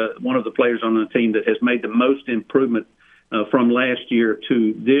of the players on the team that has made the most improvement from last year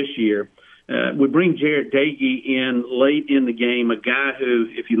to this year. We bring Jarret Doege in late in the game, a guy who,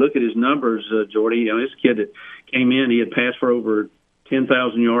 if you look at his numbers, Jordy, this kid that came in, he had passed for over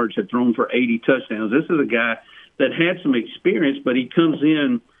 10,000 yards, had thrown for 80 touchdowns. This is a guy that had some experience, but he comes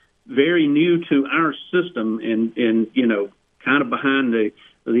in very new to our system and kind of behind the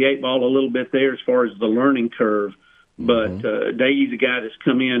eight ball a little bit there as far as the learning curve. But Doege's a guy that's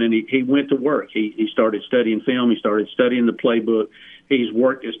come in and he went to work. He started studying film. He started studying the playbook. He's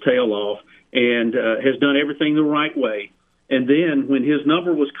worked his tail off and has done everything the right way. And then when his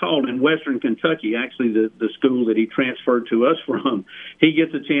number was called in Western Kentucky, actually the school that he transferred to us from, he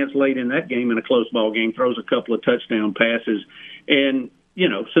gets a chance late in that game in a close ball game, throws a couple of touchdown passes, and,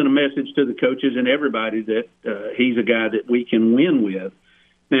 sent a message to the coaches and everybody that he's a guy that we can win with.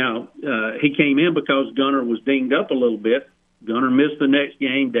 Now, he came in because Gunnar was dinged up a little bit. Gunnar missed the next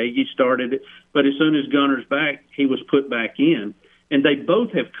game. Doege started it. But as soon as Gunnar's back, he was put back in. And they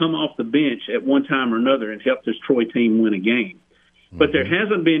both have come off the bench at one time or another and helped this Troy team win a game. But there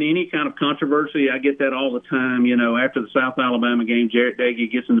hasn't been any kind of controversy. I get that all the time. After the South Alabama game, Jarret Doege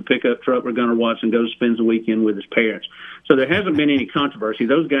gets in the pickup truck where Gunnar Watson goes, spends the weekend with his parents. So there hasn't been any controversy.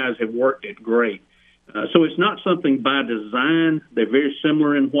 Those guys have worked it great. So it's not something by design. They're very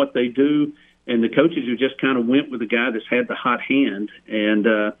similar in what they do. And the coaches who just kind of went with the guy that's had the hot hand.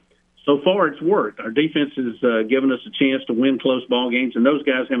 And so far, it's worked. Our defense has given us a chance to win close ball games, and those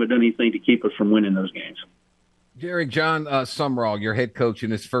guys haven't done anything to keep us from winning those games. Jerry, John Sumrall, your head coach in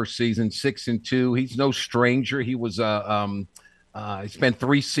his first season, 6-2. He's no stranger. He was he spent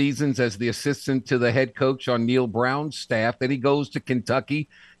 3 seasons as the assistant to the head coach on Neil Brown's staff. Then he goes to Kentucky.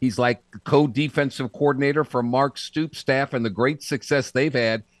 He's like co-defensive coordinator for Mark Stoops' staff and the great success they've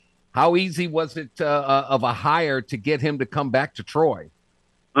had. How easy was it of a hire to get him to come back to Troy?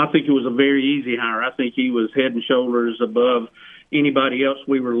 I think it was a very easy hire. I think he was head and shoulders above anybody else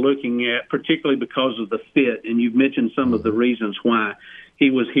we were looking at, particularly because of the fit. And you've mentioned some of the reasons why. He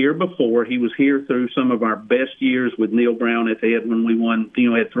was here before. He was here through some of our best years with Neil Brown at the head when we won,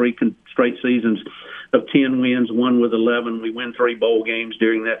 had 3 straight seasons of 10 wins, one with 11. We win 3 bowl games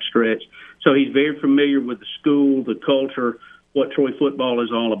during that stretch. So he's very familiar with the school, the culture, what Troy football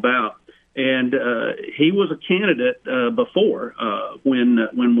is all about. And he was a candidate before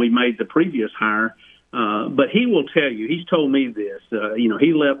when we made the previous hire. But he will tell you, he's told me this.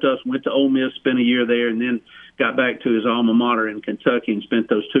 He left us, went to Ole Miss, spent a year there, and then got back to his alma mater in Kentucky and spent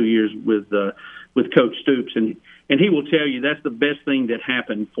those 2 years with Coach Stoops. And he will tell you that's the best thing that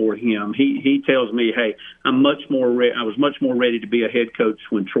happened for him. He tells me, hey, I was much more ready to be a head coach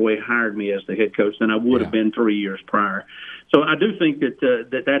when Troy hired me as the head coach than I would have been 3 years prior. So I do think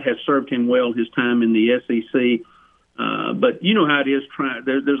that has served him well his time in the SEC. But you know how it is.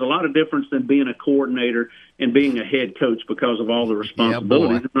 There's a lot of difference than being a coordinator and being a head coach because of all the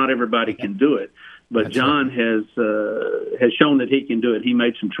responsibilities. Not everybody can do it. But that's John has shown that he can do it. He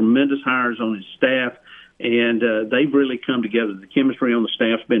made some tremendous hires on his staff, and they've really come together. The chemistry on the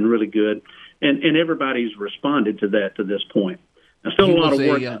staff's been really good, and everybody's responded to that to this point. Now, still a lot of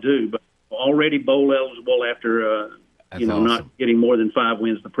work to do, but already bowl eligible after That's not awesome. getting more than 5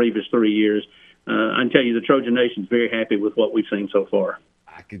 wins the previous 3 years. I can tell you the Trojan Nation's very happy with what we've seen so far.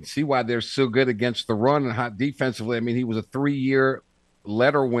 I can see why they're so good against the run and hot defensively. I mean, he was a 3-year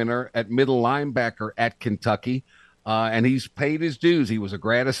letter winner at middle linebacker at Kentucky, and he's paid his dues. He was a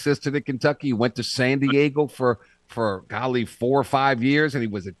grad assistant at Kentucky. He went to San Diego for 4 or 5 years, and he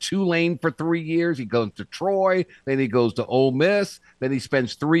was at Tulane for 3 years. He goes to Troy, then he goes to Ole Miss, then he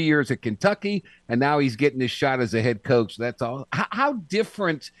spends 3 years at Kentucky, and now he's getting his shot as a head coach. That's all. How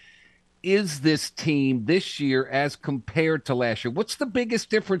different is this team this year as compared to last year? What's the biggest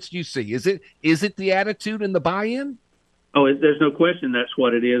difference you see? Is it the attitude and the buy-in? Oh, there's no question that's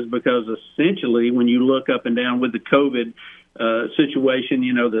what it is, because essentially when you look up and down with the COVID situation,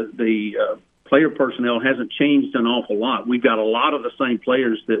 the player personnel hasn't changed an awful lot. We've got a lot of the same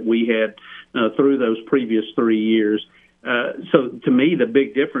players that we had through those previous 3 years. So to me, the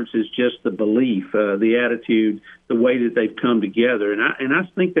big difference is just the belief, the attitude, the way that they've come together. And I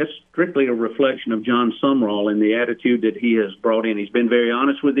think that's strictly a reflection of John Sumrall and the attitude that he has brought in. He's been very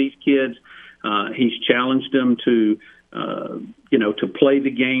honest with these kids. He's challenged them to play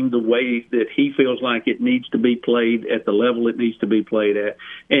the game the way that he feels like it needs to be played at the level it needs to be played at.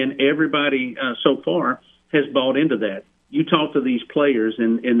 And everybody so far has bought into that. You talk to these players,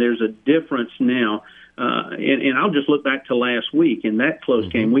 and there's a difference now. And I'll just look back to last week in that close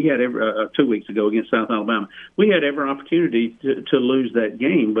game. We had 2 weeks ago against South Alabama. We had every opportunity to lose that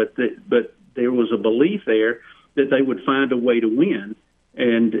game, but there was a belief there that they would find a way to win.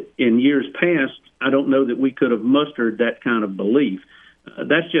 And in years past, I don't know that we could have mustered that kind of belief.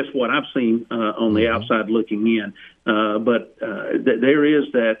 That's just what I've seen on the outside looking in. But there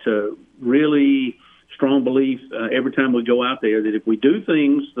is that really strong belief every time we go out there that if we do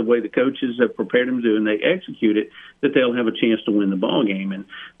things the way the coaches have prepared them to do and they execute it, that they'll have a chance to win the ball game. And,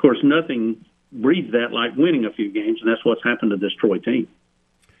 of course, nothing breeds that like winning a few games, and that's what's happened to this Troy team.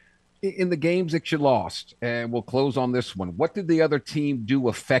 In the games that you lost, and we'll close on this one, what did the other team do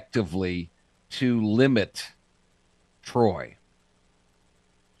effectively to limit Troy?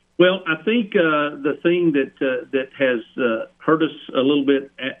 Well, I think the thing that has hurt us a little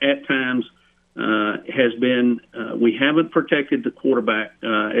bit at times has been we haven't protected the quarterback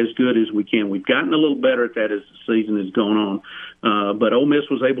as good as we can. We've gotten a little better at that as the season has gone on. But Ole Miss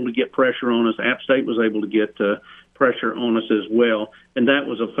was able to get pressure on us. App State was able to get pressure on us as well, and that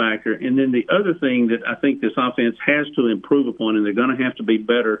was a factor. And then the other thing that I think this offense has to improve upon, and they're going to have to be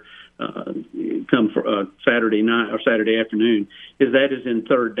better come for, Saturday night or Saturday afternoon, is in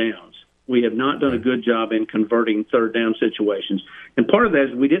third downs. We have not done a good job in converting third down situations. And part of that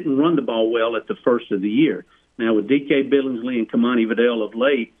is we didn't run the ball well at the first of the year. Now, with D.K. Billingsley and Kamani Vidal of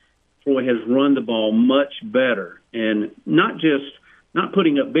late, Troy has run the ball much better. And not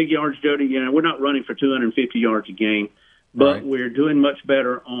putting up big yards, Jody. We're not running for 250 yards a game, but we're doing much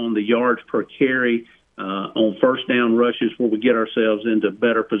better on the yards per carry, on first down rushes where we get ourselves into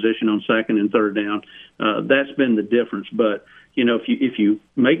better position on second and third down. That's been the difference. But, if you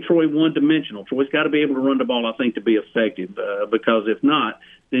make Troy one-dimensional, Troy's got to be able to run the ball, I think, to be effective, because if not,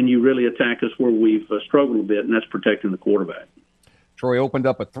 then you really attack us where we've struggled a bit, and that's protecting the quarterback. Troy opened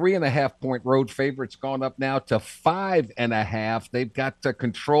up a 3.5-point road favorite. It's gone up now to 5.5. They've got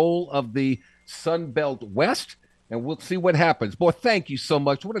control of the Sun Belt West, and we'll see what happens. Boy, thank you so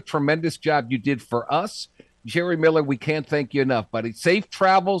much. What a tremendous job you did for us. Jerry Miller, we can't thank you enough, buddy. Safe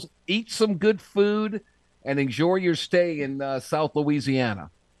travels, eat some good food, and enjoy your stay in South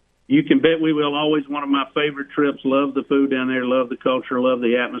Louisiana. You can bet we will. Always one of my favorite trips. Love the food down there, love the culture, love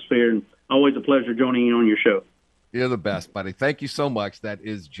the atmosphere, and always a pleasure joining you on your show. You're the best, buddy. Thank you so much. That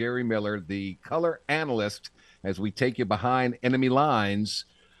is Jerry Miller, the color analyst, as we take you behind enemy lines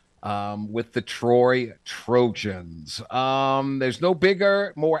with the Troy Trojans. There's no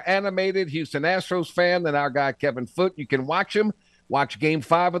bigger, more animated Houston Astros fan than our guy Kevin Foote. You can watch him. Watch Game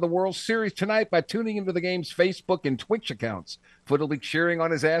 5 of the World Series tonight by tuning into the game's Facebook and Twitch accounts. Foote will be cheering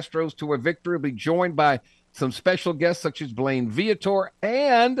on his Astros to a victory. He'll be joined by some special guests such as Blaine Viator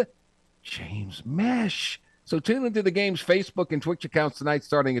and James Mesh. So tune into the game's Facebook and Twitch accounts tonight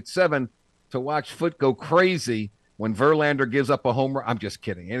starting at 7 to watch Foote go crazy when Verlander gives up a homer. I'm just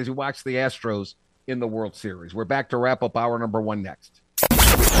kidding. And as you watch the Astros in the World Series. We're back to wrap up hour number 1 next.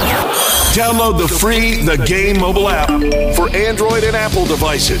 Download the free The Game mobile app for Android and Apple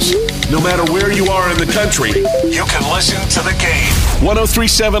devices. No matter where you are in the country, you can listen to The Game.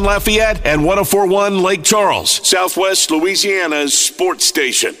 103.7 Lafayette and 104.1 Lake Charles, Southwest Louisiana's sports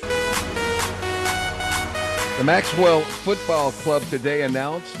station. The Maxwell Football Club today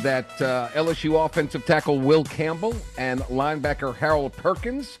announced that LSU offensive tackle Will Campbell and linebacker Harold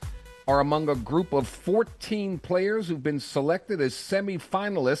Perkins are among a group of 14 players who've been selected as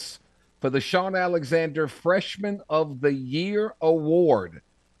semifinalists for the Sean Alexander Freshman of the Year Award.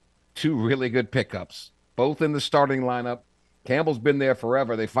 Two really good pickups, both in the starting lineup. Campbell's been there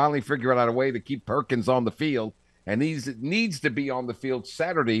forever. They finally figured out a way to keep Perkins on the field, and he needs to be on the field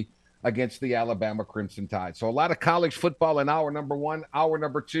Saturday against the Alabama Crimson Tide. So a lot of college football in hour number one. Hour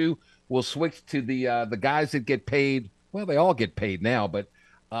number two, we'll switch to the guys that get paid. Well, they all get paid now, but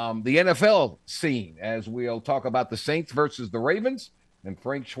the NFL scene, as we'll talk about the Saints versus the Ravens, and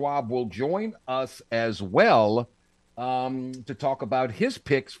Frank Schwab will join us as well to talk about his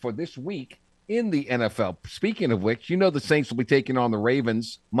picks for this week in the NFL. Speaking of which, the Saints will be taking on the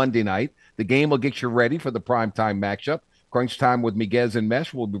Ravens Monday night. The game will get you ready for the primetime matchup. Crunch Time with Miguez and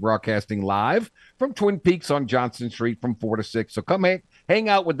Mesh will be broadcasting live from Twin Peaks on Johnson Street from 4 to 6. So come hang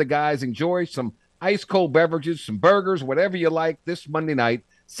out with the guys, enjoy some ice-cold beverages, some burgers, whatever you like this Monday night.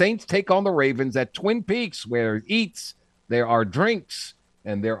 Saints take on the Ravens at Twin Peaks, where it eats, there are drinks,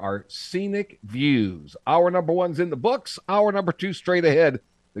 and there are scenic views. Hour number one's in the books. Hour number two straight ahead.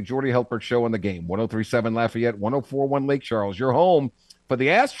 The Jordy Helpert Show on the game. 103.7 Lafayette, 104.1 Lake Charles. Your home for the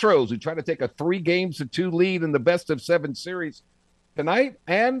Astros, who try to take a 3-2 lead in the best-of-7 series tonight,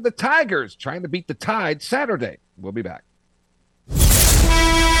 and the Tigers trying to beat the Tide Saturday. We'll be back.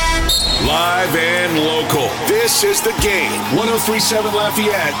 Live and local. This is The Game. 103.7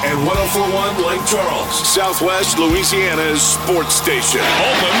 Lafayette and 104.1 Lake Charles. Southwest Louisiana's sports station.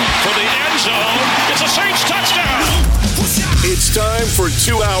 Open for the end zone. It's a Saints touchdown. It's time for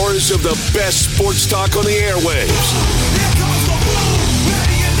 2 hours of the best sports talk on the airwaves.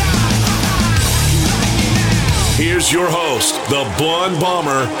 Here's your host, the Blonde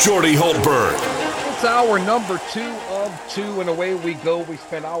Bomber, Jordy Holtberg. It's hour number 2 of 2, and away we go. We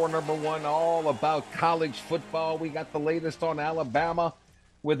spent hour number 1 all about college football. We got the latest on Alabama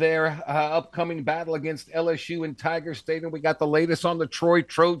with their upcoming battle against LSU in Tiger Stadium. We got the latest on the Troy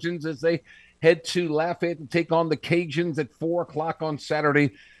Trojans as they head to Lafayette to take on the Cajuns at 4 o'clock on Saturday.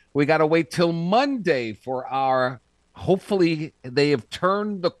 We got to wait till Monday for our, hopefully they have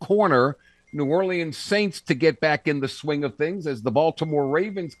turned the corner, New Orleans Saints to get back in the swing of things as the Baltimore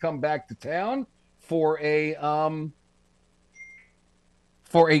Ravens come back to town for a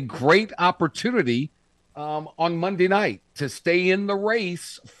great opportunity on Monday night to stay in the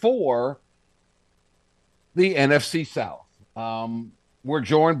race for the NFC South. We're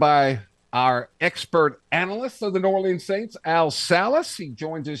joined by our expert analyst of the New Orleans Saints, Al Salas. He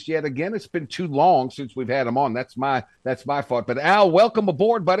joins us yet again. It's been too long since we've had him on. That's my fault. But Al, welcome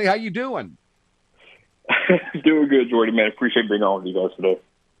aboard, buddy. How you doing? Doing good, Jordy, man. Appreciate being on with you guys today.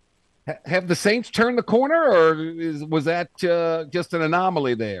 Have the Saints turned the corner, or was that just an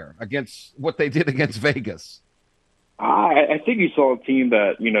anomaly there against what they did against Vegas? I think you saw a team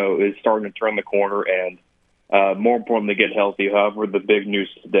that, is starting to turn the corner and more importantly, get healthy. However, the big news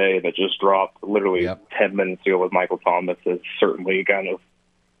today that just dropped literally 10 minutes ago with Michael Thomas is certainly kind of...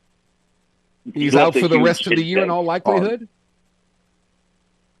 He's out for the rest of the year in all likelihood?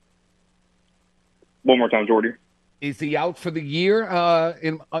 One more time, Jordy. Is he out for the year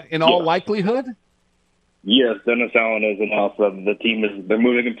in all likelihood? Yes, Dennis Allen has announced that the team they're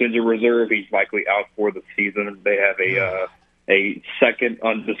moving him to injured reserve. He's likely out for the season. They have a second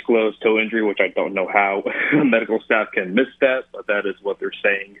undisclosed toe injury, which I don't know how medical staff can miss that, but that is what they're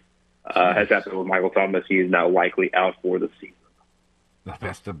saying has happened with Michael Thomas. He is now likely out for the season. The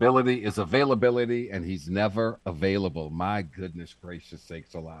best ability is availability, and he's never available. My goodness gracious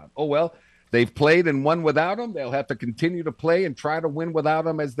sakes alive. Oh, well, they've played and won without him. They'll have to continue to play and try to win without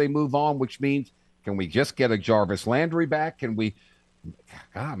him as they move on, which means, can we just get a Jarvis Landry back? Can we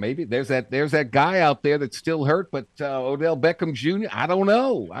maybe there's that guy out there that's still hurt, but Odell Beckham Jr., I don't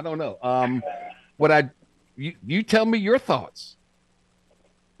know. You tell me your thoughts.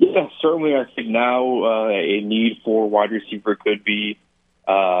 Yeah, certainly I think now a need for wide receiver could be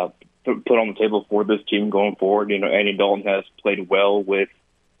put on the table for this team going forward. Andy Dalton has played well with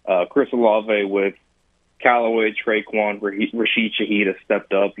Chris Olave, with Callaway, Traquan, Rashid Shaheed has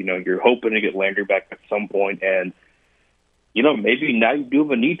stepped up. You're hoping to get Landry back at some point, and maybe now you do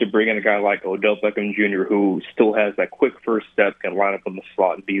have a need to bring in a guy like Odell Beckham Jr., who still has that quick first step, can line up in the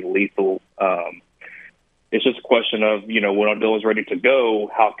slot and be lethal. It's just a question of, when Odell is ready to go,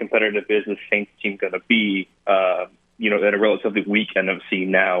 how competitive is the Saints team going to be, in a relatively weak NFC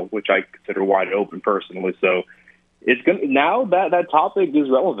now, which I consider wide open personally. So it's going now that topic is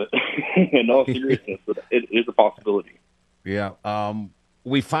relevant in all seriousness. It is a possibility. Yeah.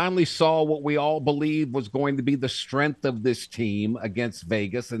 We finally saw what we all believed was going to be the strength of this team against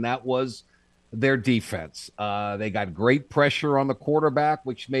Vegas, and that was their defense. They got great pressure on the quarterback,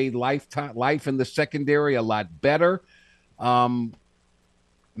 which made life in the secondary a lot better.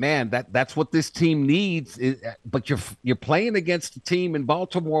 Man, that's what this team needs. But you're playing against a team in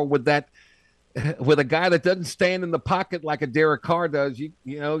Baltimore with that with a guy that doesn't stand in the pocket like a Derek Carr does.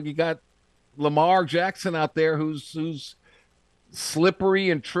 You got Lamar Jackson out there who's slippery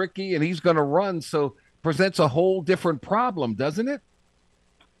and tricky, and he's going to run. So presents a whole different problem, doesn't it?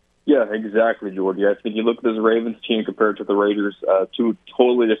 Yeah, exactly, Jordy. I think you look at this Ravens team compared to the Raiders, two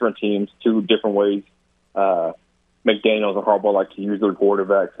totally different teams, two different ways. McDaniels and Harbaugh like to use their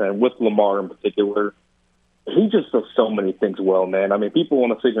quarterbacks, and with Lamar in particular, he just does so many things well, man. I mean, people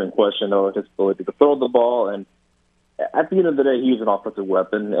want to sit here and question his ability to throw the ball, and at the end of the day, he's an offensive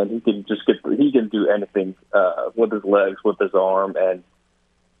weapon, and he can do anything with his legs, with his arm, and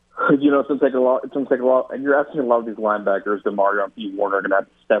it's going to take a lot. It's going to take a lot, and you're asking a lot of these linebackers, DeMario and Pete Warner, are going to have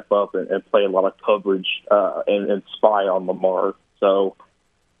to step up and play a lot of coverage and spy on Lamar. So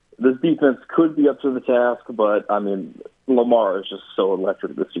this defense could be up to the task, but I mean, Lamar is just so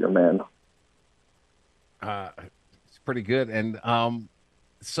electric this year, man. It's pretty good, and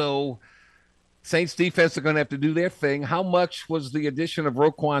so Saints defense are going to have to do their thing. How much was the addition of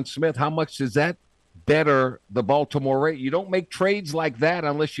Roquan Smith? How much does that better the Baltimore Ravens? You don't make trades like that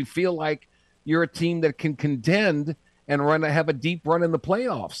unless you feel like you're a team that can contend and have a deep run in the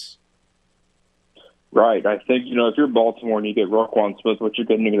playoffs. Right. I think, if you're Baltimore and you get Roquan Smith, what you're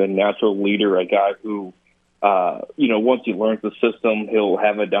getting is a natural leader, a guy who, once he learns the system, he'll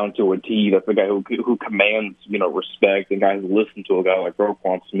have it down to a T. That's a guy who commands, respect, and guys listen to a guy like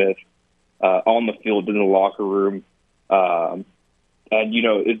Roquan Smith on the field, in the locker room. And,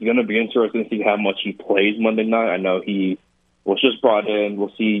 it's going to be interesting to see how much he plays Monday night. I know he was just brought in.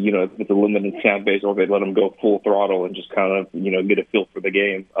 We'll see, if it's a limited snap base or if they let him go full throttle and just kind of, get a feel for the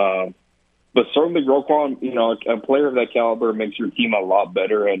game. But certainly Roquan, a player of that caliber makes your team a lot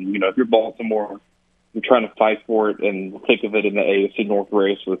better. And, if you're Baltimore, you're trying to fight for it and think of it in the AFC North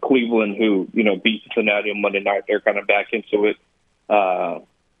race with Cleveland, who, beat Cincinnati on Monday night. They're kind of back into it.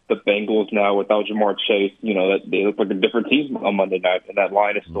 The Bengals now without Jamar Chase, that they look like a different team on Monday night, and that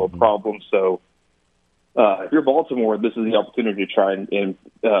line is still a problem. So if you're Baltimore, this is the opportunity to try and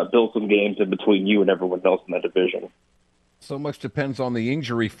build some games in between you and everyone else in that division. So much depends on the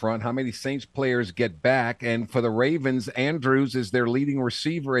injury front, how many Saints players get back. And for the Ravens, Andrews is their leading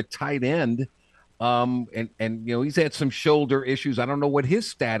receiver at tight end. He's had some shoulder issues. I don't know what his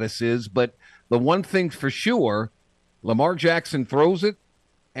status is, but the one thing for sure, Lamar Jackson throws it,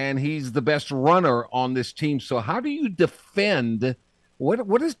 and he's the best runner on this team. So how do you defend?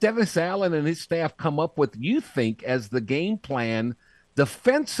 What does Dennis Allen and his staff come up with, you think, as the game plan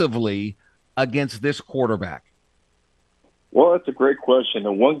defensively against this quarterback? Well, that's a great question.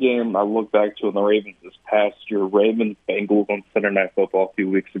 And one game I look back to in the Ravens this past year, Ravens-Bengals on Sunday Night Football a few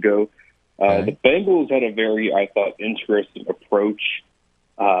weeks ago. Okay. The Bengals had a very, I thought, interesting approach.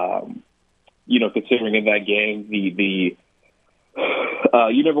 Considering in that game, you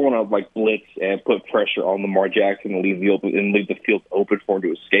never want to blitz and put pressure on Lamar Jackson and leave the field open for him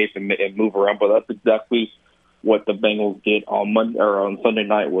to escape and move around. But that's exactly what the Bengals did on Sunday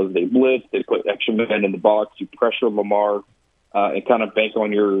night. Was they blitzed, they put extra men in the box, you pressure Lamar, and kind of bank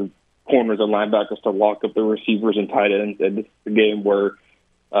on your corners and linebackers to lock up the receivers and tight ends. And this is the game where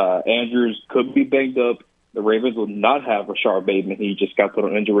Andrews could be banged up. The Ravens will not have Rashard Bateman. He just got put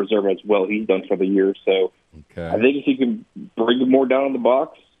on injured reserve as well. He's done for the year. So I think if he can bring more down in the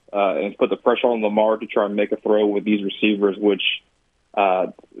box and put the pressure on Lamar to try and make a throw with these receivers, which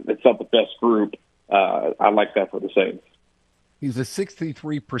it's not the best group, I like that for the Saints. He's a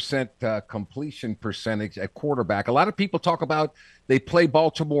 63% completion percentage at quarterback. A lot of people talk about they play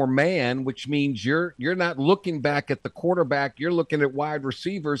Baltimore man, which means you're not looking back at the quarterback. You're looking at wide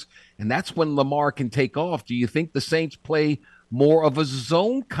receivers, and that's when Lamar can take off. Do you think the Saints play more of a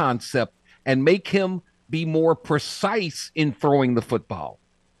zone concept and make him be more precise in throwing the football?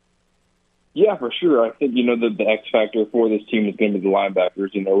 Yeah, for sure. I think, the X factor for this team is going to be the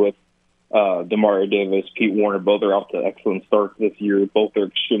linebackers, with Demario Davis, Pete Warner, both are off to excellent starts this year. Both are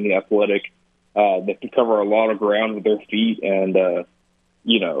extremely athletic. They can cover a lot of ground with their feet, and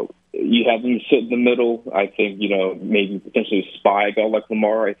you have them sit in the middle. I think maybe potentially spy a guy like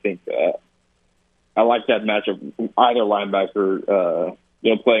Lamar. I think I like that matchup. Either linebacker,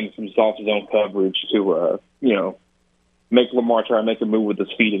 playing some soft zone coverage to make Lamar try and make a move with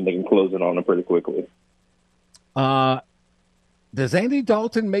his feet, and they can close it on him pretty quickly. Does Andy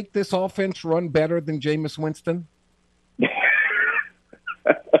Dalton make this offense run better than Jameis Winston?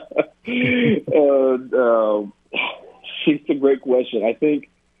 It's a great question. I think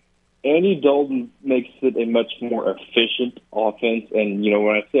Andy Dalton makes it a much more efficient offense. And,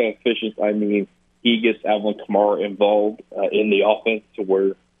 when I say efficient, I mean he gets Alvin Kamara involved in the offense to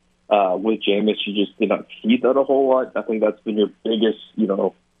where with Jameis, you just did not see that a whole lot. I think that's been your biggest,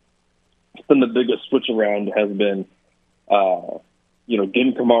 it's been the biggest switch around has been,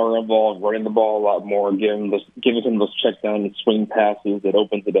 getting Kamara involved, running the ball a lot more, giving him those check down and swing passes that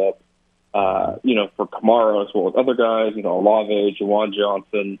opens it up, for Kamara as well as other guys, Olave, Juwan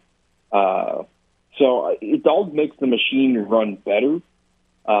Johnson. So it all makes the machine run better.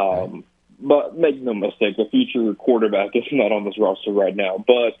 But make no mistake, the future quarterback is not on this roster right now.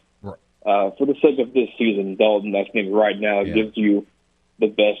 But for the sake of this season, Dalton, I think right now gives you the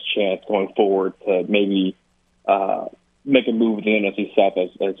best chance going forward to maybe make a move in the NFC South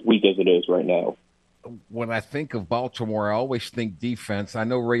as weak as it is right now. When I think of Baltimore, I always think defense. I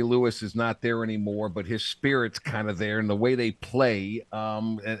know Ray Lewis is not there anymore, but his spirit's kind of there, and the way they play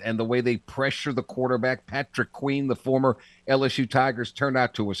and the way they pressure the quarterback. Patrick Queen, the former LSU Tigers, turned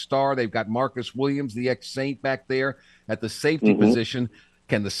out to a star. They've got Marcus Williams, the ex-Saint, back there at the safety position.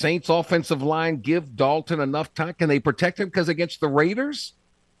 Can the Saints' offensive line give Dalton enough time? Can they protect him? Because against the Raiders,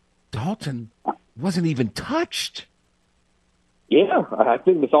 Dalton wasn't even touched. Yeah, I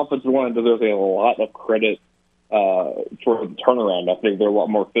think this offensive line deserves a lot of credit for the turnaround. I think they're a lot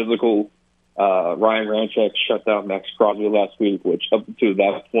more physical. Ryan Ramczyk shut down Max Crosby last week, which up to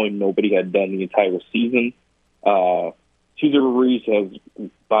that point nobody had done the entire season. Cesar Ruiz has,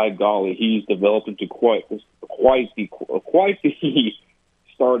 by golly, he's developed into quite the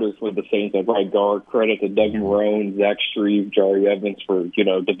starters for the Saints at right guard. Credit to Doug Marrone, Zach Shreve, Jari Evans for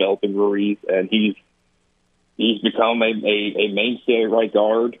developing Ruiz, and he's become a mainstay at right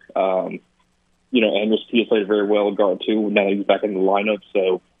guard. Andres P played very well at guard too. Now he's back in the lineup,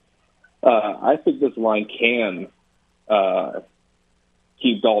 so I think this line can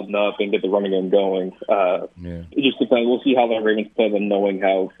keep Dalton up and get the running game going. It just depends. We'll see how the Ravens play them, knowing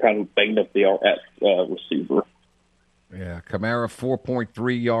how kind of banged up they are at receiver. Yeah, Kamara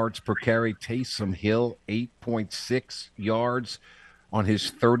 4.3 yards per carry. Taysom Hill 8.6 yards on his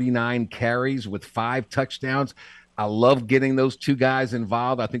 39 carries with 5 touchdowns. I love getting those two guys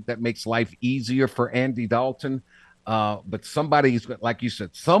involved. I think that makes life easier for Andy Dalton. But somebody's, like you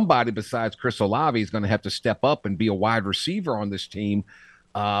said, somebody besides Chris Olave is going to have to step up and be a wide receiver on this team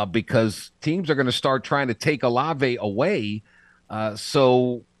because teams are going to start trying to take Olave away. Get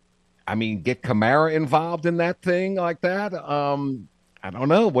Kamara involved in that thing like that. I don't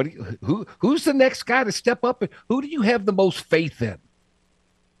know. Who's the next guy to step up? Who do you have the most faith in?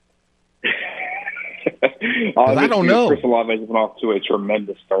 I don't know. Chris Olave has been off to a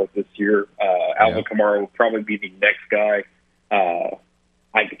tremendous start this year. Alvin Kamara will probably be the next guy.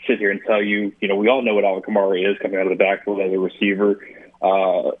 I could sit here and tell you, we all know what Alvin Kamara is coming out of the backfield as a receiver.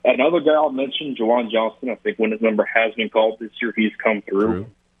 Another guy I'll mention, Juwan Johnson. I think when his number has been called this year, he's come through.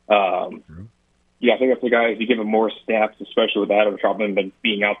 I think that's the guy, if you give him more snaps, especially with Adam Trautman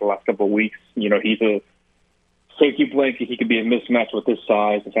being out the last couple of weeks, he's a safety blanket. He could be a mismatch with his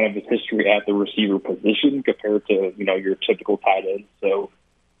size and kind of his history at the receiver position compared to, your typical tight end. So,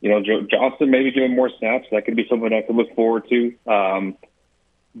 Johnson maybe giving more snaps. That could be something I could look forward to.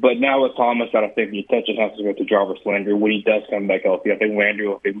 But now with Thomas, I think the attention has to go to Jarvis Landry when he does come back healthy. I think Landry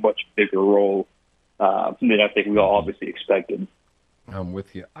will have a much bigger role than I think we all obviously expected. I'm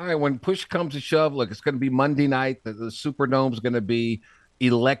with you. All right, when push comes to shove, look, it's going to be Monday night. The Superdome is going to be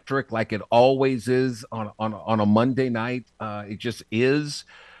electric like it always is on a Monday night. It just is.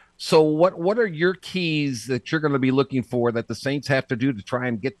 So what are your keys that you're going to be looking for that the Saints have to do to try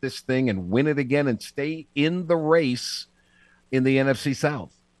and get this thing and win it again and stay in the race in the NFC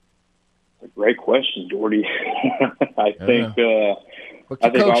South? Great question, Jordy. I think what's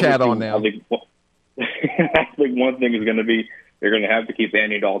your coach hat on now? I think one thing is going to be they're going to have to keep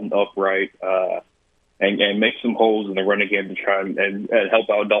Andy Dalton upright and make some holes in the running game to try and help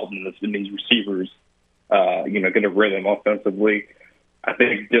out Dalton and these receivers, get a rhythm offensively. I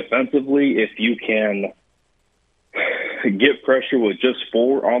think defensively, if you can get pressure with just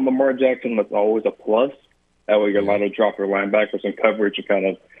 4 on Lamar Jackson, that's always a plus. That way you're allowed to drop your linebackers in coverage and kind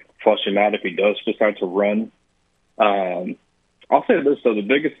of flush him out if he does decide to run. I'll say this, though. The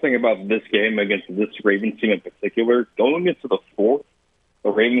biggest thing about this game against this Ravens team in particular, going into the fourth,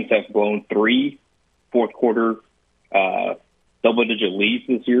 the Ravens have blown 3 fourth-quarter double-digit leads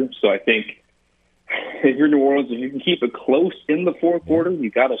this year. So I think if you're New Orleans, if you can keep it close in the fourth quarter, you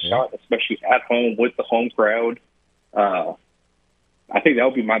got a shot, especially at home with the home crowd. I think that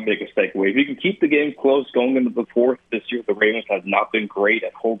would be my biggest takeaway. If you can keep the game close going into the fourth this year, the Ravens have not been great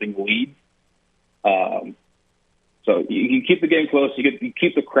at holding leads. So you keep the game close, you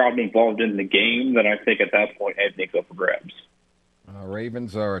keep the crowd involved in the game, then I think at that point anything's up for grabs.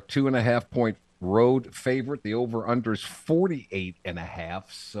 Ravens are a 2.5-point road favorite. The over/under is 48.5.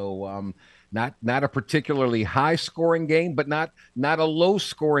 So not a particularly high scoring game, but not a low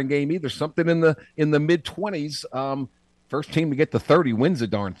scoring game either. Something in the mid 20s. First team to get to 30 wins the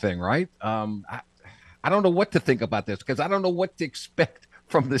darn thing, right? I don't know what to think about this because I don't know what to expect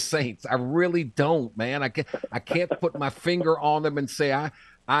from the Saints. I really don't, man. I can't put my finger on them and say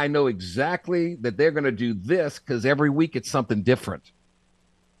I know exactly that they're going to do this because every week it's something different.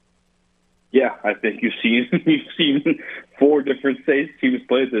 Yeah, I think you've seen 4 different Saints teams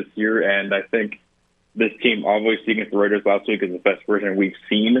play this year, and I think this team, obviously against the Raiders last week, is the best version we've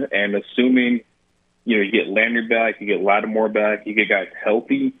seen. And assuming you get Landry back, you get Lattimore back, you get guys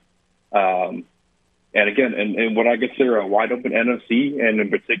healthy, and again, and what I consider a wide open NFC, and in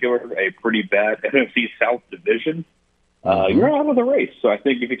particular a pretty bad NFC South division, you're out of the race. So I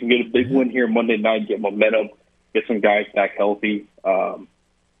think if you can get a big win here Monday night, get momentum, get some guys back healthy,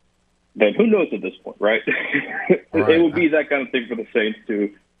 then who knows at this point, right? It would be that kind of thing for the Saints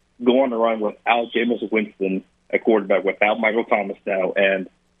to go on a run without Jameis Winston at quarterback, without Michael Thomas now, and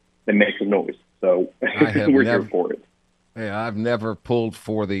they make some noise. So we're here for it. Yeah, I've never pulled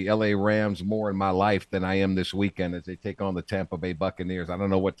for the L.A. Rams more in my life than I am this weekend as they take on the Tampa Bay Buccaneers. I don't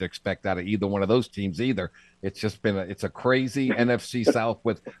know what to expect out of either one of those teams either. It's just been it's a crazy NFC South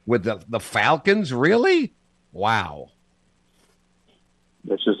with the Falcons. Really? Wow.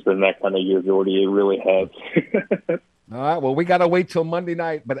 It's just been that kind of year, Jordy. It really has. All right. Well, we got to wait till Monday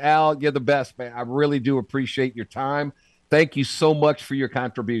night. But, Al, you're the best, man. I really do appreciate your time. Thank you so much for your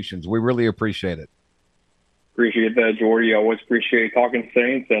contributions. We really appreciate it. Appreciate that, Jordy. I always appreciate talking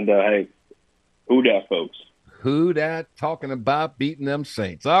Saints. And, hey, who dat, folks? Who dat? Talking about beating them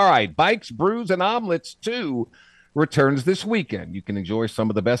Saints. All right. Bikes, Brews, and Omelets 2 returns this weekend. You can enjoy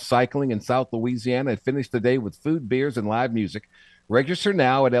some of the best cycling in South Louisiana and finish the day with food, beers, and live music. Register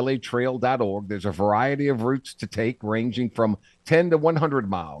now at latrail.org. There's a variety of routes to take, ranging from 10 to 100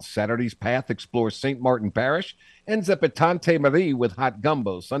 miles. Saturday's path explores St. Martin Parish, ends up at Tante Marie with hot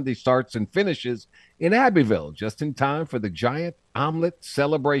gumbo. Sunday starts and finishes in Abbeville, just in time for the giant omelet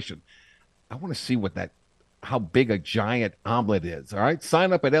celebration. I want to see how big a giant omelet is. All right,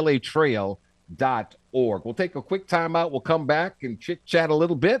 sign up at latrail.org. We'll take a quick timeout. We'll come back and chit-chat a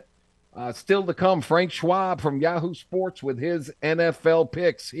little bit. Still to come, Frank Schwab from Yahoo Sports with his NFL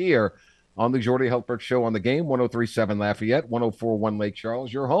picks here on the Jordy Hultberg Show on the Game, 103.7 Lafayette, 104.1 Lake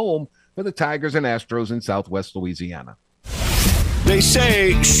Charles, your home for the Tigers and Astros in Southwest Louisiana. They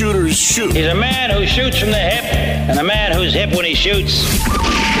say shooters shoot. He's a man who shoots from the hip and a man who's hip when he shoots.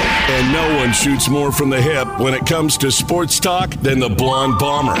 And no one shoots more from the hip when it comes to sports talk than the Blonde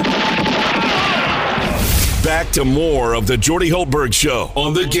Bomber. Back to more of the Jordy Hultberg Show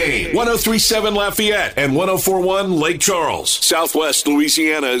on the Game. 103.7 Lafayette and 104.1 Lake Charles, Southwest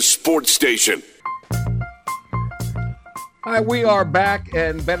Louisiana's sports station. All right, we are back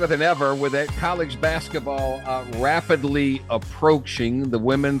and better than ever with that college basketball rapidly approaching. The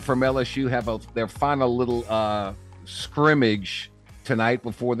women from LSU have their final little scrimmage tonight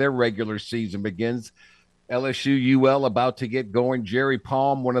before their regular season begins. LSU UL about to get going. Jerry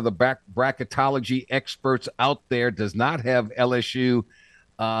Palm, one of the bracketology experts out there, does not have LSU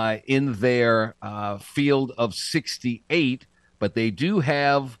in their field of 68, but they do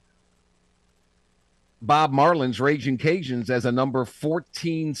have Bob Marlin's Raging Cajuns as a number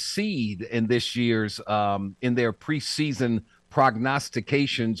 14 seed in this year's in their preseason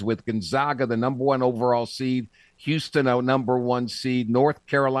prognostications, with Gonzaga the number 1 overall seed, Houston a number 1 seed, North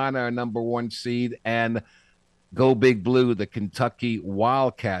Carolina a number 1 seed, and Go Big Blue, the Kentucky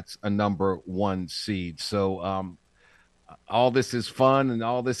Wildcats, a number 1 seed. So all this is fun and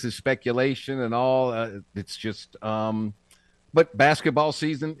all this is speculation and all. It's just but basketball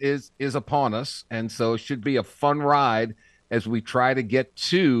season is upon us, and so it should be a fun ride as we try to get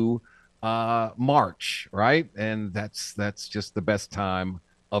to March, right? And that's just the best time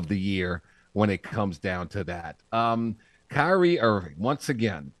of the year when it comes down to that. Kyrie Irving, once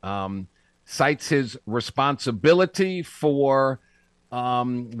again, cites his responsibility for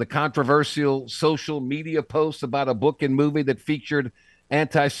the controversial social media post about a book and movie that featured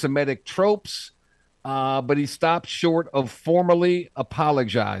anti-Semitic tropes, but he stopped short of formally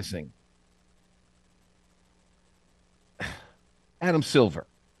apologizing. Adam Silver,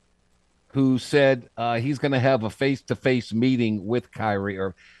 who said he's going to have a face-to-face meeting with Kyrie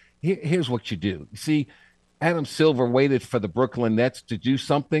Irving. Here's what you do. See, Adam Silver waited for the Brooklyn Nets to do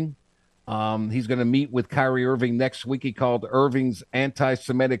something He's going to meet with Kyrie Irving next week. He called Irving's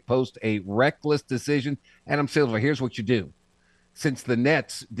anti-Semitic post a reckless decision. Adam Silver, here's what you do. Since the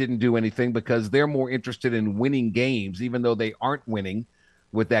Nets didn't do anything because they're more interested in winning games, even though they aren't winning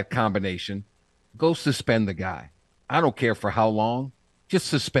with that combination, go suspend the guy. I don't care for how long. Just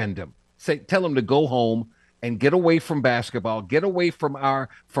suspend him. Tell him to go home and get away from basketball, get away from our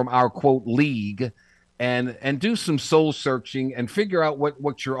quote league, and do some soul searching and figure out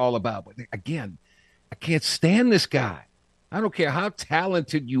what you're all about. But again, I can't stand this guy. I don't care how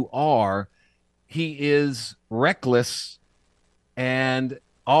talented you are. He is reckless, and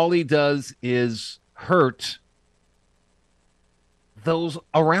all he does is hurt those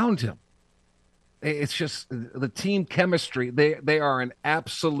around him. It's just the team chemistry. They are an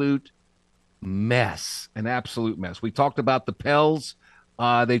absolute mess, We talked about the Pels.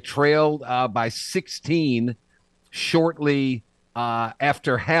 They trailed by 16 shortly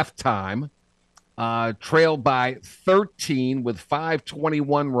after halftime, trailed by 13 with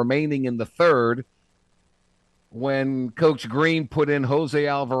 5:21 remaining in the third when Coach Green put in Jose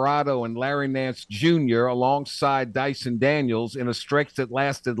Alvarado and Larry Nance Jr. alongside Dyson Daniels in a stretch that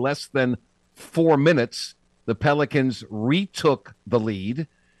lasted less than 4 minutes. The Pelicans retook the lead.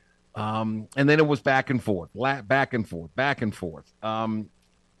 And then it was back and forth. And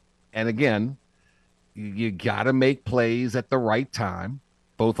again, you got to make plays at the right time,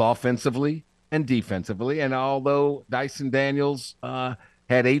 both offensively and defensively. And although Dyson Daniels had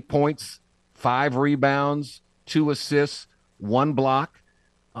 8 points, 5 rebounds, 2 assists, 1 block,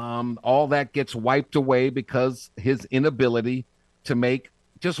 all that gets wiped away because his inability to make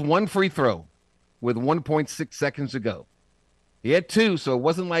just 1 free throw with 1.6 seconds to go. He had 2, so it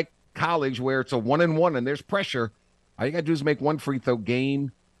wasn't like college where it's a 1-and-1 and there's pressure. All you got to do is make 1 free throw.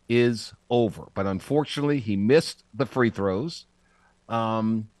 Game is over. But unfortunately, he missed the free throws.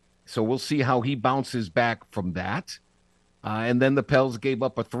 So we'll see how he bounces back from that. And then the Pels gave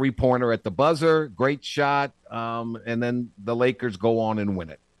up a 3-pointer at the buzzer. Great shot. And then the Lakers go on and win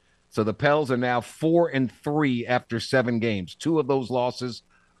it. So the Pels are now 4-3 after 7 games. 2 of those losses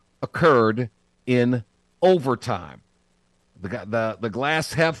occurred in overtime. The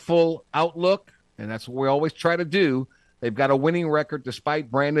glass half full outlook, and that's what we always try to do. They've got a winning record despite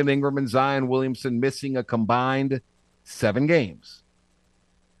Brandon Ingram and Zion Williamson missing a combined 7 games.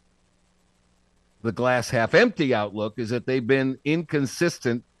 The glass half empty outlook is that they've been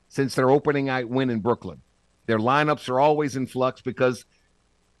inconsistent since their opening night win in Brooklyn. Their lineups are always in flux because,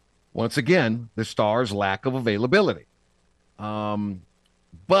 once again, the Stars' lack of availability.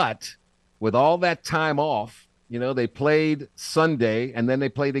 But with all that time off, they played Sunday and then they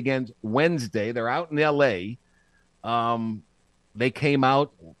played again Wednesday. They're out in L.A. They came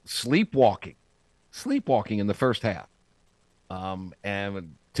out sleepwalking in the first half.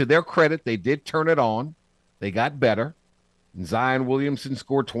 And to their credit, they did turn it on. They got better. And Zion Williamson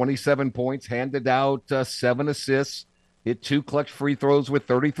scored 27 points, handed out 7 assists, hit 2 clutch free throws with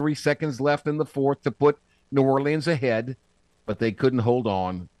 33 seconds left in the fourth to put New Orleans ahead. But they couldn't hold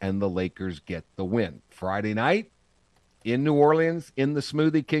on, and the Lakers get the win. Friday night in New Orleans, in the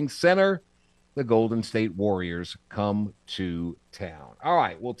Smoothie King Center, the Golden State Warriors come to town. All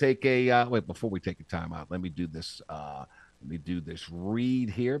right, we'll take a wait, before we take a timeout, let me do this read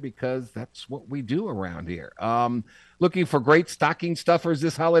here because that's what we do around here. Looking for great stocking stuffers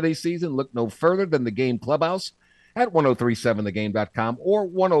this holiday season? Look no further than the Game Clubhouse at 1037thegame.com or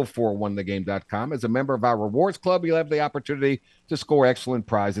 1041thegame.com. As a member of our rewards club, you'll have the opportunity to score excellent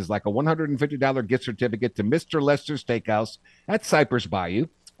prizes like a $150 gift certificate to Mr. Lester's Steakhouse at Cypress Bayou,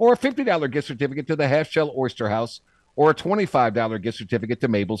 or a $50 gift certificate to the Half Shell Oyster House, or a $25 gift certificate to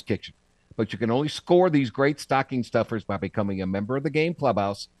Mabel's Kitchen. But you can only score these great stocking stuffers by becoming a member of the Game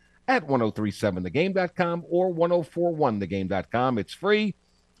Clubhouse at 1037thegame.com or 1041thegame.com. It's free.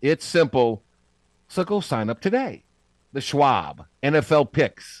 It's simple. So go sign up today. The Schwab NFL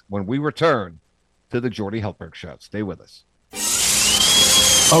picks when we return to the Jordy Heltberg Show. Stay with us.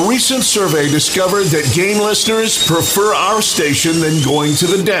 A recent survey discovered that Game listeners prefer our station than going to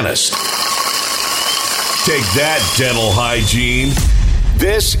the dentist. Take that, dental hygiene.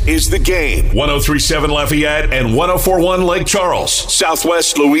 This is The Game. 1037 Lafayette and 1041 Lake Charles,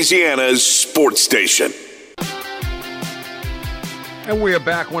 Southwest Louisiana's sports station. And we are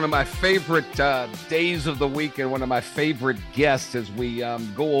back. One of my favorite days of the week and one of my favorite guests as we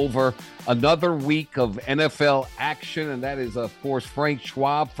go over another week of NFL action. And that is, of course, Frank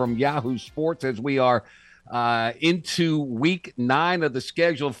Schwab from Yahoo Sports as we are into week 9 of the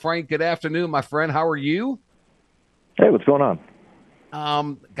schedule. Frank, good afternoon, my friend. How are you? Hey, what's going on?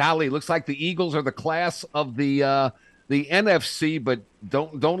 Golly, looks like the Eagles are the class of the the NFC, but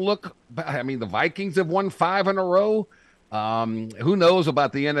don't look. I mean, the Vikings have won 5 in a row. Who knows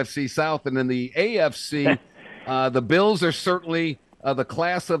about the NFC South? And in the AFC, the Bills are certainly the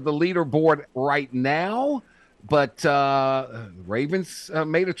class of the leaderboard right now. But Ravens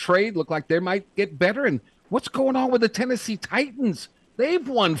made a trade. Look like they might get better. And what's going on with the Tennessee Titans? They've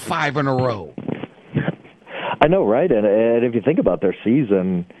won 5 in a row. I know, right? And if you think about their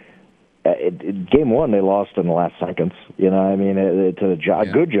season, game 1 they lost in the last seconds. You know, I mean, to a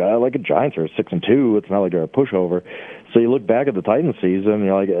good like a Giants are 6-2. It's not like they're a pushover. So you look back at the Titans season, and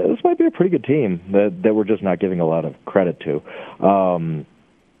you're like, this might be a pretty good team that we're just not giving a lot of credit to. You're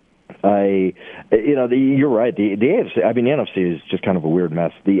right. The AFC, I mean, the NFC is just kind of a weird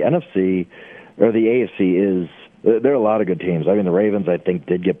mess. The NFC or the AFC is. There are a lot of good teams. I mean, the Ravens, I think,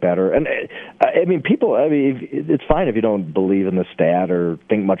 did get better. And, it's fine if you don't believe in the stat or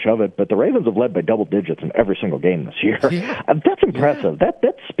think much of it, but the Ravens have led by double digits in every single game this year. Yeah. That's impressive. Yeah.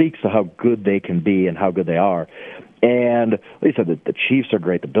 That speaks to how good they can be and how good they are. And like I said, the Chiefs are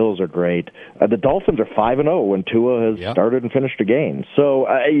great. The Bills are great. The Dolphins are 5-0 when Tua has started and finished a game. So,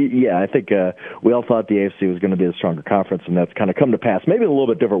 I think we all thought the AFC was going to be a stronger conference, and that's kind of come to pass. Maybe in a little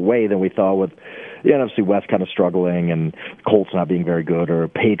bit different way than we thought, with the NFC West kind of struggling and Colts not being very good or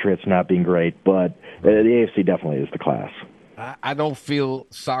Patriots not being great. But the AFC definitely is the class. I don't feel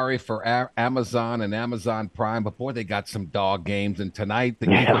sorry for Amazon and Amazon Prime, but boy, they got some dog games. And tonight, the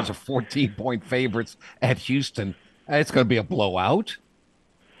Eagles are 14-point favorites at Houston. It's going to be a blowout.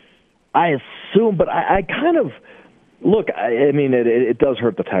 I assume, but I kind of look. I mean, it does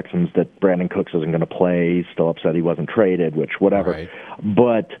hurt the Texans that Brandon Cooks isn't going to play. He's still upset he wasn't traded, which whatever. Right.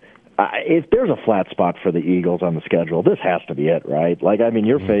 But if there's a flat spot for the Eagles on the schedule, this has to be it, right? Like, I mean,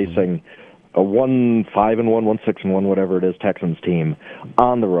 you're facing a 1-5-1, 1-6-1, whatever it is, Texans team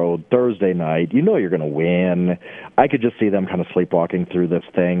on the road Thursday night. You know you're going to win. I could just see them kind of sleepwalking through this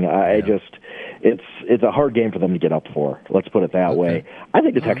thing. It's a hard game for them to get up for. Let's put it that way. I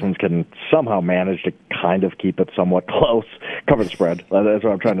think the Texans can somehow manage to kind of keep it somewhat close, cover the spread. That's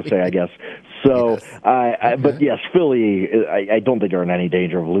what I'm trying to say, I guess. So, but yes, Philly. I don't think they're in any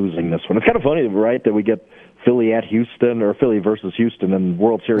danger of losing this one. It's kind of funny, right, that we get Philly at Houston, or Philly versus Houston in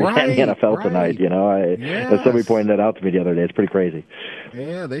World Series and the NFL tonight. You know, somebody pointed that out to me the other day. It's pretty crazy.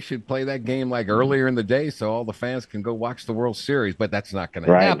 Yeah, they should play that game like earlier in the day so all the fans can go watch the World Series, but that's not going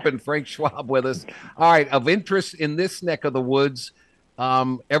to happen. Frank Schwab with us. All right, of interest in this neck of the woods,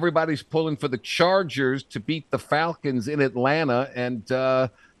 everybody's pulling for the Chargers to beat the Falcons in Atlanta, and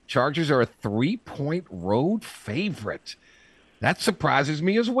Chargers are a 3-point road favorite. That surprises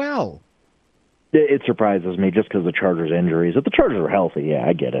me as well. It surprises me just because the Chargers' injuries. If the Chargers are healthy, yeah,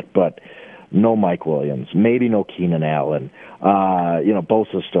 I get it. But no Mike Williams, maybe no Keenan Allen.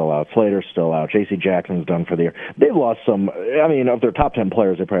 Bosa's still out. Slater's still out. J.C. Jackson's done for the year. They've lost some. I mean, of their top 10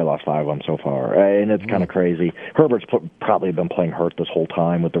 players, they probably lost 5 of them so far. And it's kind of crazy. Herbert's probably been playing hurt this whole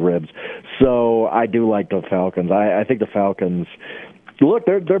time with the ribs. So I do like the Falcons. I think the Falcons... Look,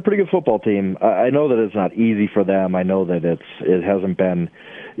 they're a pretty good football team. I know that it's not easy for them. I know that it hasn't been,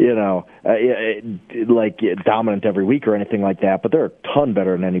 dominant every week or anything like that. But they're a ton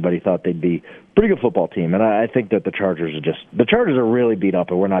better than anybody thought they'd be. Pretty good football team, and I think that the Chargers are really beat up,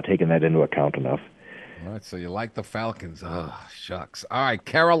 and we're not taking that into account enough. All right, so you like the Falcons? Oh, shucks. All right,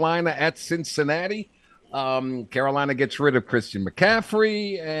 Carolina at Cincinnati. Carolina gets rid of Christian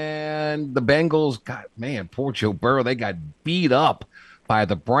McCaffrey, and the Bengals poor Joe Burrow. They got beat up by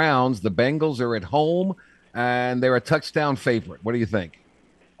the Browns. The Bengals are at home, and they're a touchdown favorite. What do you think?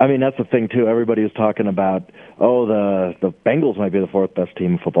 I mean, that's the thing, too. Everybody was talking about, the Bengals might be the 4th best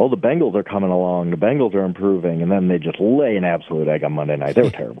team in football. The Bengals are coming along. The Bengals are improving, and then they just lay an absolute egg on Monday night. They were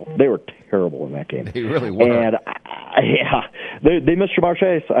terrible. They were terrible in that game. They really were. And, they missed Jamar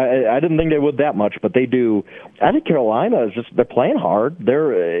Chase. I didn't think they would that much, but they do. I think Carolina they're playing hard.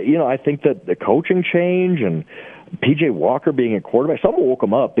 They're, I think that the coaching change and P.J. Walker being a quarterback, someone woke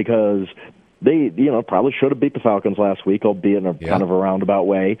them up because they, probably should have beat the Falcons last week, albeit in a kind of a roundabout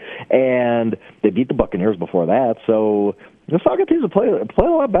way. And they beat the Buccaneers before that. So the Falcons teams are playing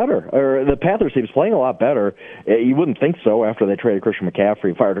a lot better. Or the Panthers team's playing a lot better. You wouldn't think so after they traded Christian McCaffrey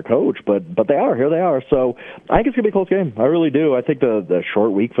and fired a coach, but they are. Here they are. So I think it's going to be a close game. I really do. I think the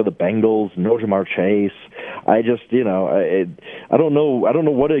short week for the Bengals, no Jamar Chase. I just, I don't know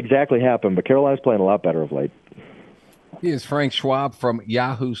what exactly happened, but Carolina's playing a lot better of late. He is Frank Schwab from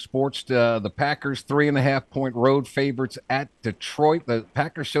Yahoo Sports. The Packers 3.5-point road favorites at Detroit. The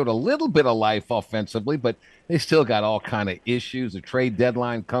Packers showed a little bit of life offensively, but they still got all kind of issues. The trade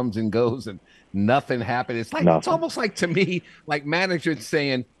deadline comes and goes, and nothing happened. It's almost like, to me, like managers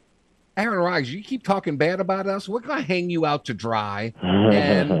saying, Aaron Rodgers, you keep talking bad about us, we're going to hang you out to dry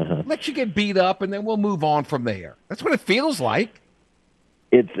and let you get beat up, and then we'll move on from there. That's what it feels like.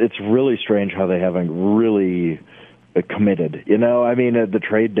 It's really strange how they haven't really committed. I mean, the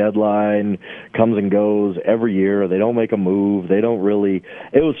trade deadline comes and goes every year. They don't make a move. They don't really.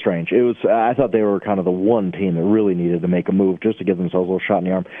 It was strange. I thought they were kind of the one team that really needed to make a move just to give themselves a little shot in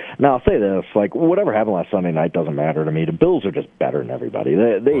the arm. Now, I'll say this: like, whatever happened last Sunday night doesn't matter to me. The Bills are just better than everybody.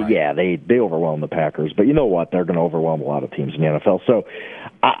 They overwhelmed the Packers, but you know what? They're going to overwhelm a lot of teams in the NFL. So,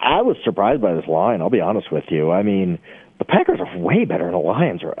 I was surprised by this line. I'll be honest with you. I mean, the Packers are way better than the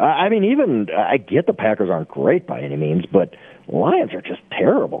Lions are. I mean, I get the Packers aren't great by any means, but the Lions are just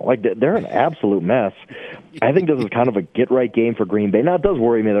terrible. Like, they're an absolute mess. I think this is kind of a get-right game for Green Bay. Now, it does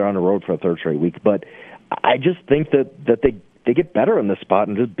worry me they're on the road for a third straight week, but I just think that they get better in this spot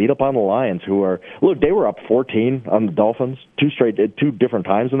and just beat up on the Lions, who are – look, they were up 14 on the Dolphins two different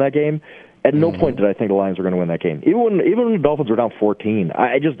times in that game. At no point did I think the Lions were going to win that game. Even when the Dolphins were down 14,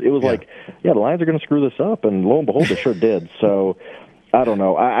 it was like, the Lions are going to screw this up, and lo and behold, they sure did. So, I don't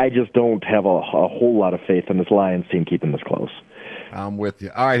know. I just don't have a whole lot of faith in this Lions team keeping this close. I'm with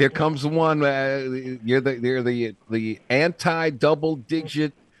you. All right, here comes the one. You're the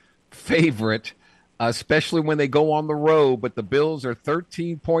anti-double-digit favorite, especially when they go on the road, but the Bills are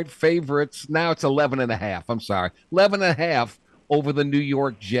 13-point favorites. Now it's 11.5. I'm sorry, 11.5. over the New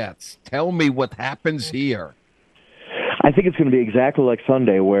York Jets. Tell me what happens here. I think it's going to be exactly like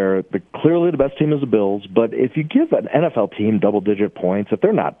Sunday, where clearly the best team is the Bills, but if you give an NFL team double-digit points, if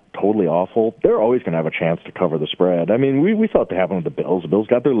they're not totally awful, they're always going to have a chance to cover the spread. I mean, we saw it happen with the Bills. The Bills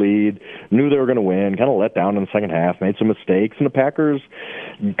got their lead, knew they were going to win, kind of let down in the second half, made some mistakes, and the Packers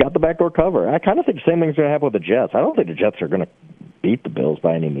got the backdoor cover. I kind of think the same thing's going to happen with the Jets. I don't think the Jets are going to beat the Bills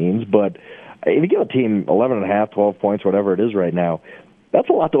by any means, but if you give a team 11.5, 12 points, whatever it is right now, that's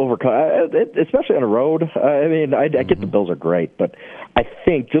a lot to overcome, especially on the road. I mean, I get the Bills are great, but I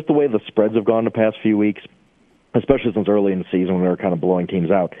think just the way the spreads have gone the past few weeks, especially since early in the season when they were kind of blowing teams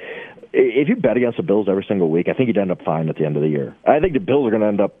out, if you bet against the Bills every single week, I think you'd end up fine at the end of the year. I think the Bills are going to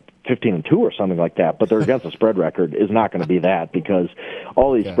end up 15-2 or something like that, but their against the spread record is not going to be that because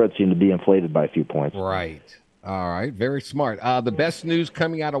all these spreads seem to be inflated by a few points. Right. All right, very smart. The best news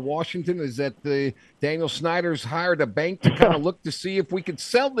coming out of Washington is that Daniel Snyder's hired a bank to kind of look to see if we could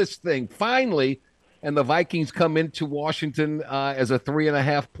sell this thing finally, and the Vikings come into Washington as a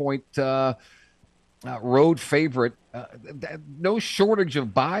 3.5-point road favorite. No shortage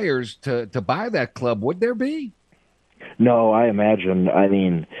of buyers to buy that club, would there be? No, I imagine. I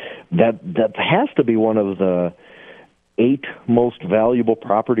mean, that has to be one of the 8 most valuable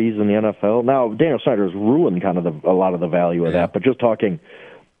properties in the NFL. Now, Daniel Snyder has ruined kind of a lot of the value of that, but just talking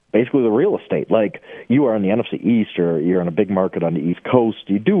basically the real estate. Like, you are in the NFC East or you're in a big market on the East Coast.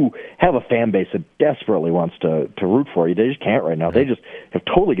 You do have a fan base that desperately wants to root for you. They just can't right now. They just have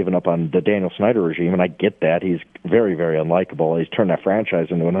totally given up on the Daniel Snyder regime, and I get that. He's very, very unlikable. He's turned that franchise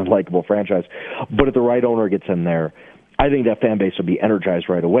into an unlikable franchise. But if the right owner gets in there, I think that fan base would be energized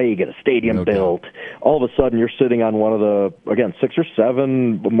right away. You get a stadium built. All of a sudden, you're sitting on one of the, again, 6 or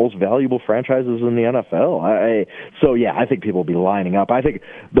 7 most valuable franchises in the NFL. I think people will be lining up. I think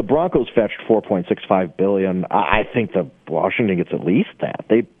the Broncos fetched $4.65 billion. I think the Washington gets at least that.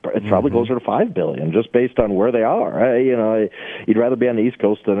 It's probably closer to $5 billion, just based on where they are. You'd rather be on the East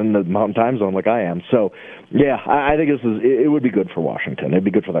Coast than in the Mountain Time Zone like I am. So, yeah, I think it would be good for Washington. It'd be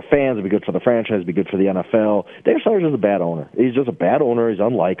good for their fans. It'd be good for the franchise. It'd be good for the NFL. Dave Snyder's just a bad owner. He's just a bad owner. He's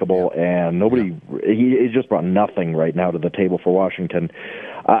unlikable, and he's just brought nothing right now to the table for Washington.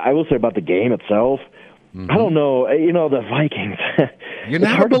 I will say about the game itself, I don't know. The Vikings. You're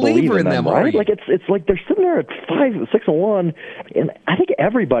not a believer in them, right? are you? Like it's like they're sitting there at 5-6-1, and I think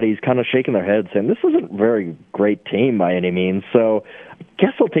everybody's kind of shaking their heads saying this isn't a very great team by any means. So I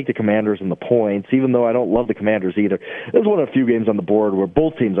guess I'll take the Commanders and the points, even though I don't love the Commanders either. This is one of the few games on the board where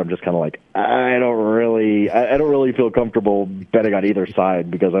both teams I'm just kind of like I don't really feel comfortable betting on either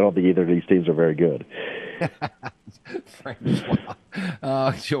side because I don't think either of these teams are very good.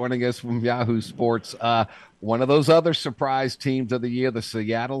 Francois, joining us from Yahoo Sports. One of those other surprise teams of the year, the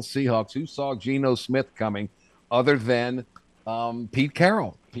Seattle Seahawks. Who saw Geno Smith coming other than Pete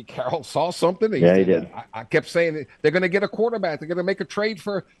Carroll? Pete Carroll saw something. He did. I kept saying they're going to get a quarterback. They're going to make a trade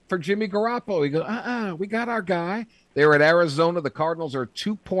for Jimmy Garoppolo. He goes, we got our guy. They're at Arizona. The Cardinals are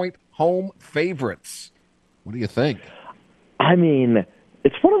 2-point home favorites. What do you think? I mean,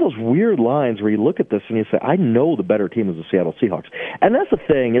 it's one of those weird lines where you look at this and you say, I know the better team is the Seattle Seahawks. And that's the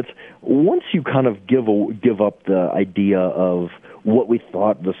thing. It's once you kind of give up the idea of what we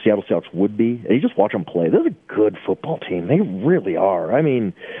thought the Seattle Seahawks would be. And you just watch them play. They're a good football team. They really are. I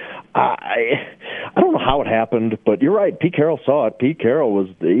mean, I don't know how it happened, but you're right. Pete Carroll saw it. Pete Carroll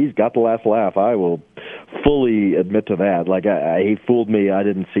he's got the last laugh. I will fully admit to that. Like, he fooled me. I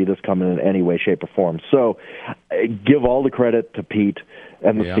didn't see this coming in any way, shape, or form. So give all the credit to Pete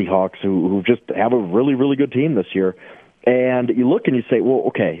and the Seahawks, who just have a really, really good team this year. And you look and you say, well,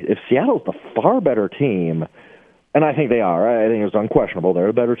 okay, if Seattle's the far better team, and I think they are, I think it's unquestionable, they're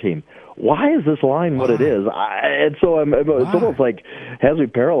a better team, why is this line what it is? And so it's almost like has me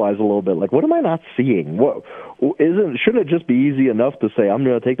paralyzed a little bit. Like, what am I not seeing? Shouldn't it just be easy enough to say I'm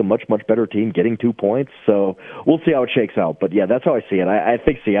going to take a much, much better team getting 2 points? So we'll see how it shakes out. But, yeah, that's how I see it. I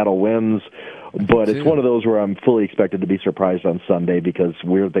think Seattle wins, but it's one of those where I'm fully expected to be surprised on Sunday because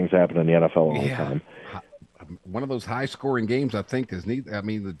weird things happen in the NFL all the time. One of those high-scoring games, I think, is neat. I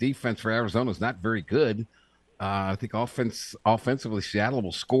mean, the defense for Arizona is not very good. I think offensively, Seattle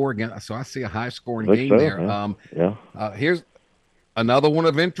will score again. So I see a high-scoring game there. Here's another one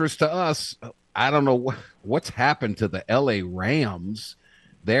of interest to us. I don't know what's happened to the L.A. Rams.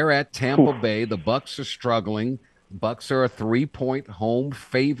 They're at Tampa Bay. The Bucs are struggling. Bucs are a 3-point home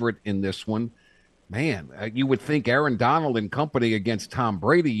favorite in this one. Man, you would think Aaron Donald and company against Tom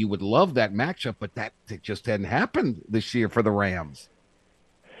Brady, you would love that matchup, but that just hadn't happened this year for the Rams.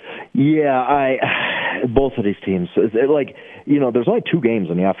 Yeah, both of these teams, like, there's only 2 games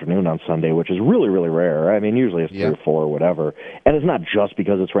in the afternoon on Sunday, which is really, really rare. I mean, usually it's 3 or 4 or whatever. And it's not just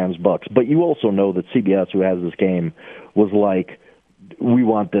because it's Rams-Bucks, but you also know that CBS, who has this game, was like, we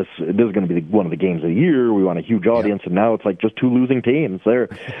want this is going to be one of the games of the year. We want a huge audience, and now it's like just 2 losing teams. They're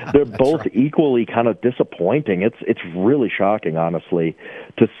both equally kind of disappointing. It's really shocking, honestly,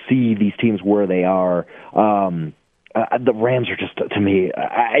 to see these teams where they are. The Rams are just, to me,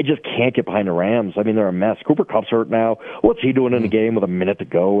 I just can't get behind the Rams. I mean, they're a mess. Cooper Kupp's hurt now. What's he doing in the game with a minute to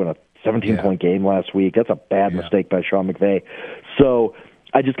go in a 17-point game last week? That's a bad mistake by Sean McVay. So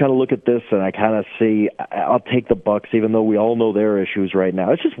I just kind of look at this and I kind of see I'll take the Bucs, even though we all know their issues right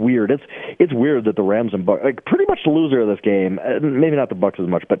now. It's just weird. It's weird that the Rams and Bucs, like, pretty much the loser of this game, maybe not the Bucs as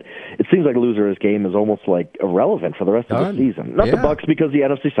much, but it seems like the loser of this game is almost like irrelevant for the rest of the season. Not the Bucs because the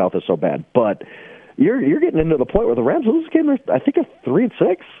NFC South is so bad, but you're getting into the point where the Rams lose this game. I think a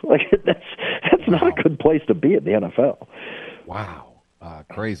 3-6. Like, that's not a good place to be in the NFL. Wow,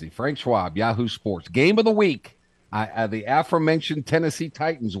 crazy. Frank Schwab, Yahoo Sports. Game of the week. The aforementioned Tennessee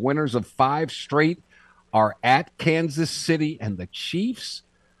Titans, winners of 5 straight, are at Kansas City, and the Chiefs.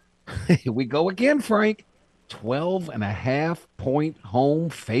 Here we go again, Frank. 12.5-point home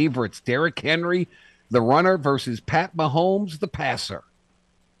favorites. Derrick Henry, the runner, versus Pat Mahomes, the passer.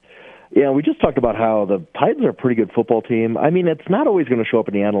 Yeah, we just talked about how the Titans are a pretty good football team. I mean, it's not always going to show up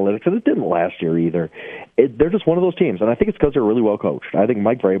in the analytics, and it didn't last year either. They're just one of those teams, and I think it's because they're really well coached. I think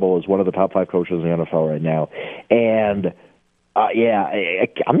Mike Vrabel is one of the top 5 coaches in the NFL right now. And,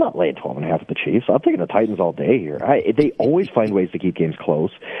 I'm not laying 12.5 at the Chiefs. I'm taking the Titans all day here. They always find ways to keep games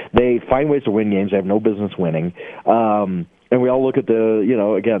close. They find ways to win games they have no business winning. And we all look at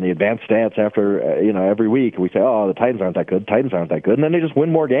the advanced stats after, every week. We say, oh, the Titans aren't that good. Titans aren't that good. And then they just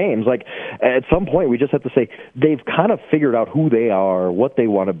win more games. Like, at some point, we just have to say they've kind of figured out who they are, what they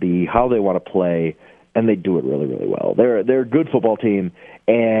want to be, how they want to play, and they do it really, really well. They're a good football team.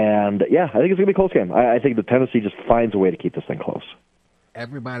 And, I think it's going to be a close game. I think the Tennessee just finds a way to keep this thing close.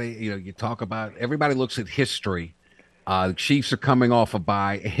 Everybody, you talk about, everybody looks at history. The Chiefs are coming off a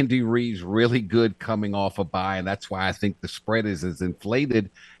bye. Andy Reid's really good coming off a bye, and that's why I think the spread is as inflated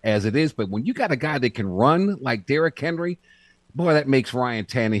as it is. But when you got a guy that can run like Derrick Henry, boy, that makes Ryan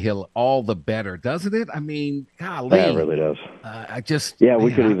Tannehill all the better, doesn't it? I mean, golly. Yeah, it really does.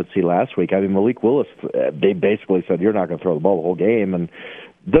 We could even see last week. I mean, Malik Willis, they basically said, you're not going to throw the ball the whole game, and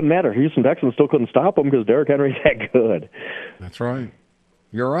it doesn't matter. Houston Texans still couldn't stop him because Derrick Henry's that good. That's right.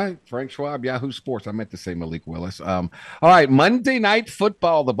 You're right. Frank Schwab, Yahoo Sports. I meant to say Malik Willis. All right, Monday Night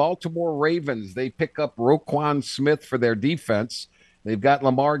Football, the Baltimore Ravens, they pick up Roquan Smith for their defense. They've got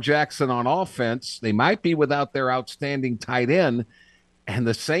Lamar Jackson on offense. They might be without their outstanding tight end. And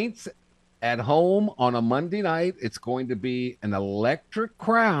the Saints at home on a Monday night, it's going to be an electric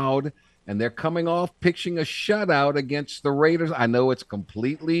crowd, and they're coming off pitching a shutout against the Raiders. I know it's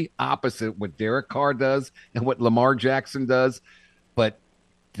completely opposite what Derek Carr does and what Lamar Jackson does, but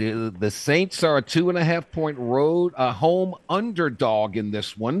the Saints are a 2.5-point home underdog in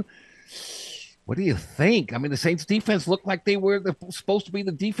this one. What do you think? I mean, the Saints defense looked like they were supposed to be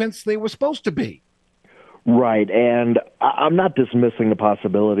the defense they were supposed to be. Right, and I'm not dismissing the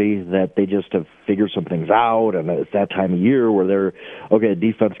possibility that they just have figured some things out, and it's that time of year where the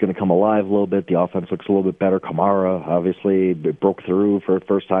defense is going to come alive a little bit. The offense looks a little bit better. Kamara, obviously, broke through for the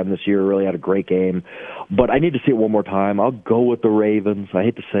first time this year, really had a great game. But I need to see it one more time. I'll go with the Ravens. I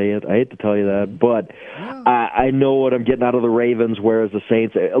hate to say it. I hate to tell you that. But I know what I'm getting out of the Ravens, whereas the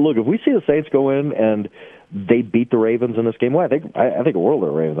Saints, look, if we see the Saints go in and they beat the Ravens in this game, well, I think a world of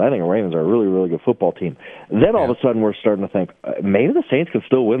the Ravens. I think the Ravens are a really, really good football team. Then all of a sudden we're starting to think maybe the Saints can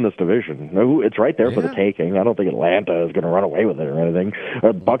still win this division. It's right there for the taking. I don't think Atlanta is going to run away with it or anything.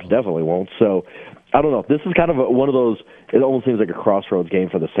 Or the Bucs definitely won't. So I don't know. This is kind of one of those, it almost seems like a crossroads game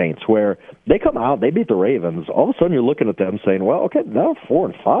for the Saints where they come out, they beat the Ravens. All of a sudden you're looking at them saying, well, okay, now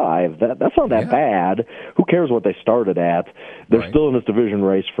 4-5. That's not that bad. Who cares what they started at? They're still in this division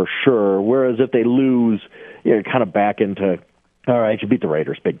race for sure. Whereas if they lose, you're kind of back into, all right, you beat the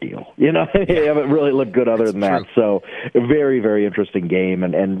Raiders, big deal. You know, you haven't really looked good other than that. So a very, very interesting game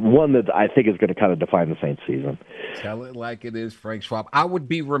and one that I think is going to kind of define the Saints season. Tell it like it is, Frank Schwab. I would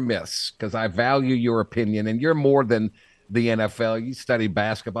be remiss because I value your opinion, and you're more than the NFL. You study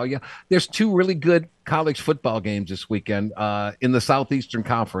basketball. Yeah, there's two really good college football games this weekend in the Southeastern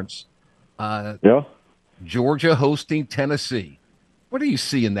Conference. Georgia hosting Tennessee. What do you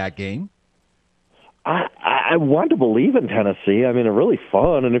see in that game? I want to believe in Tennessee. I mean, they're really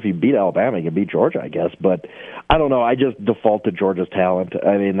fun, and if you beat Alabama, you can beat Georgia, I guess. But I don't know. I just default to Georgia's talent.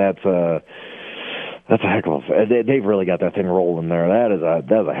 I mean, that's a heck of a. They've really got that thing rolling there. That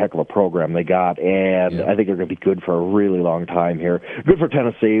is a heck of a program they got, and I think they're going to be good for a really long time here. Good for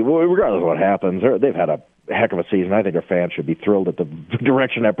Tennessee, regardless of what happens. They've had a heck of a season. I think their fans should be thrilled at the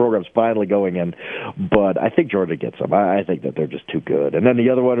direction that program's finally going in. But I think Georgia gets them. I think that they're just too good. And then the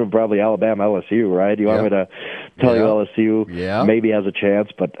other one would probably Alabama, LSU, right? You want me to tell you LSU maybe has a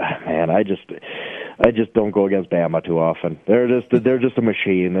chance? But man, I just don't go against Bama too often. They're just a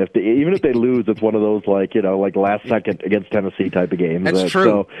machine. Even if they lose, it's one of those like last second against Tennessee type of games. That's true.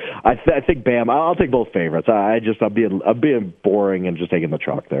 So I think Bama. I'll take both favorites. I'm being boring and just taking the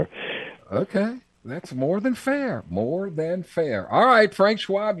chalk there. Okay. That's more than fair. More than fair. All right, Frank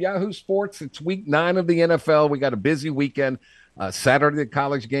Schwab, Yahoo Sports. It's week 9 of the NFL. We got a busy weekend. Saturday, the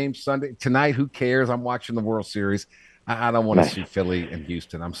college game. Sunday. Tonight, who cares? I'm watching the World Series. I don't want to see Philly and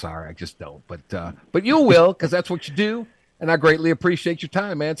Houston. I'm sorry. I just don't. But you will, because that's what you do. And I greatly appreciate your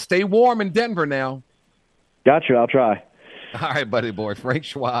time, man. Stay warm in Denver now. Gotcha. I'll try. All right, buddy boy. Frank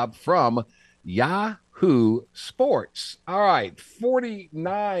Schwab from Yahoo Sports. All right,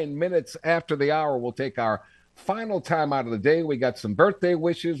 49 minutes after the hour, we'll take our final time out of the day. We got some birthday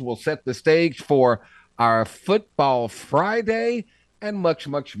wishes. We'll set the stage for our Football Friday and much,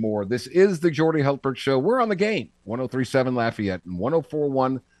 much more. This is the Jordy Hultberg Show. We're on the game, 103.7 Lafayette and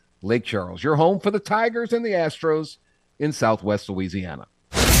 104.1 Lake Charles. Your home for the Tigers and the Astros in Southwest Louisiana.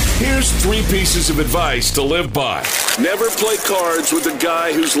 Here's 3 pieces of advice to live by. Never play cards with a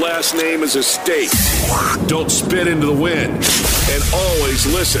guy whose last name is a state. Don't spit into the wind. And always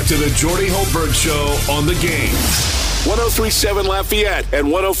listen to the Jordy Hultberg Show on the game. 103.7 Lafayette and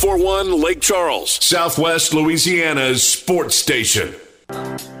 104.1 Lake Charles, Southwest Louisiana's sports station.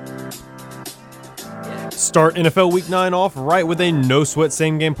 Start NFL Week 9 off right with a no-sweat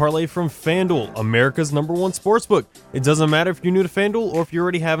same-game parlay from FanDuel, America's #1 sportsbook. It doesn't matter if you're new to FanDuel or if you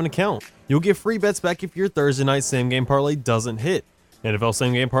already have an account. You'll get free bets back if your Thursday night same-game parlay doesn't hit. NFL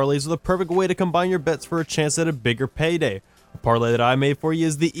same-game parlays are the perfect way to combine your bets for a chance at a bigger payday. A parlay that I made for you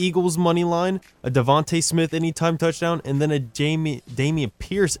is the Eagles money line, a Devontae Smith anytime touchdown, and then a Dameon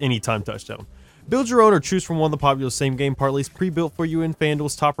Pierce anytime touchdown. Build your own or choose from one of the popular same-game parlays pre-built for you in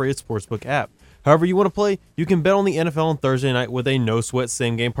FanDuel's top-rated sportsbook app. However you want to play, you can bet on the NFL on Thursday night with a no-sweat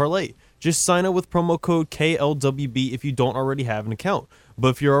same-game parlay. Just sign up with promo code KLWB if you don't already have an account. But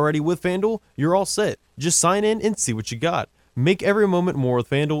if you're already with FanDuel, you're all set. Just sign in and see what you got. Make every moment more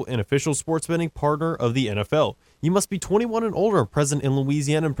with FanDuel, an official sports betting partner of the NFL. You must be 21 and older and present in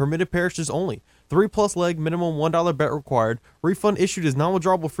Louisiana and permitted parishes only. 3+ leg minimum $1 bet required. Refund issued as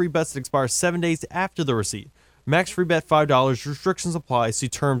non-withdrawable free bets that expire 7 days after the receipt. Max free bet $5. Restrictions apply. See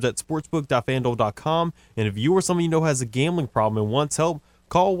terms at sportsbook.fanduel.com. And if you or someone you know has a gambling problem and wants help,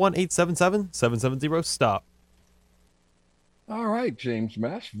 call 1-877-770-STOP. All right, James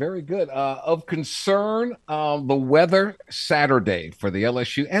Mesh. Very good. Of concern, the weather Saturday for the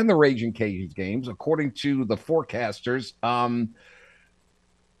LSU and the Raging Cajuns games, according to the forecasters,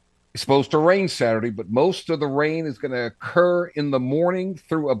 it's supposed to rain Saturday, but most of the rain is going to occur in the morning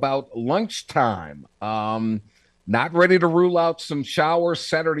through about lunchtime. Not ready to rule out some showers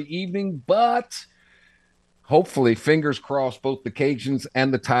Saturday evening, but Hopefully, fingers crossed, both the Cajuns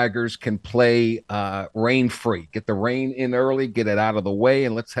and the Tigers can play rain-free. Get the rain in early, get it out of the way,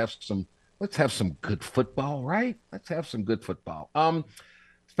 and let's have some good football, right? Let's have some good football.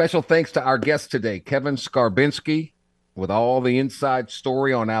 Special thanks to our guest today, Kevin Skarbinski, with all the inside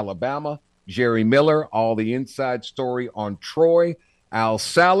story on Alabama. Jerry Miller, all the inside story on Troy. Al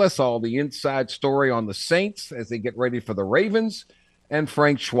Salas, all the inside story on the Saints as they get ready for the Ravens. And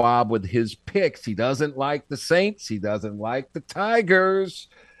Frank Schwab with his picks. He doesn't like the Saints. He doesn't like the Tigers.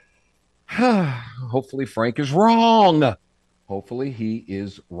 Hopefully Frank is wrong. Hopefully he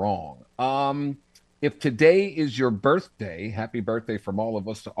is wrong. If today is your birthday, happy birthday from all of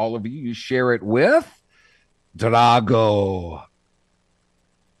us to all of you. You share it with Drago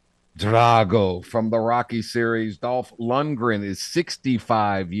from the Rocky series. Dolph Lundgren is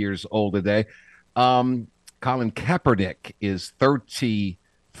 65 years old today. Colin Kaepernick is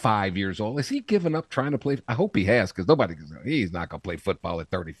 35 years old. Has he given up trying to play? I hope he has, because he's not going to play football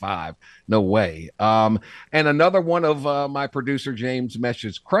at 35. No way. And another one of my producer, James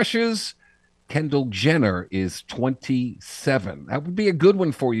Mesh's crushes, Kendall Jenner, is 27. That would be a good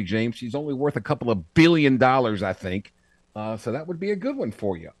one for you, James. She's only worth a couple of $1 billion, I think. So that would be a good one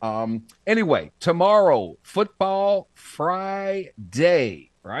for you. Anyway, tomorrow, Football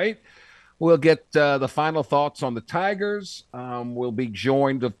Friday, right? We'll get the final thoughts on the Tigers. We'll be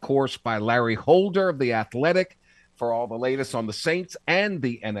joined, of course, by Larry Holder of The Athletic for all the latest on the Saints and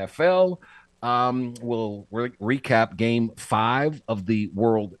the NFL. We'll recap Game 5 of the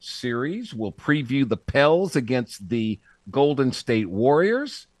World Series. We'll preview the Pels against the Golden State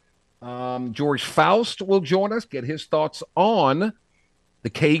Warriors. George Faust will join us, get his thoughts on the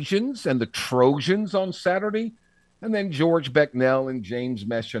Cajuns and the Trojans on Saturday. And then George Becknell and James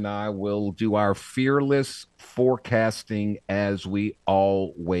Mesh and I will do our fearless forecasting as we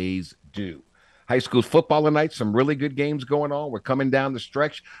always do. High school football tonight, some really good games going on. We're coming down the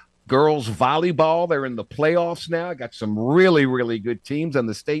stretch. Girls volleyball, they're in the playoffs now. Got some really, really good teams, and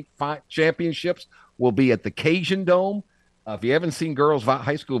the state championships will be at the Cajun Dome. If you haven't seen girls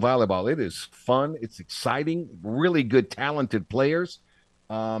high school volleyball, it is fun. It's exciting. Really good, talented players.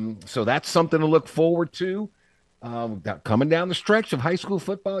 So that's something to look forward to. Coming down the stretch of high school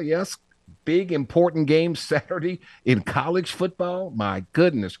football, yes, big important games Saturday in college football. My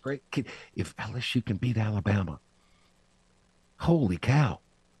goodness, great. If LSU can beat Alabama, holy cow.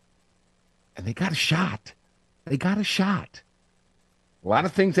 And they got a shot. A lot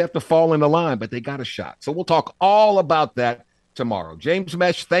of things have to fall into line, but they got a shot. So we'll talk all about that tomorrow. James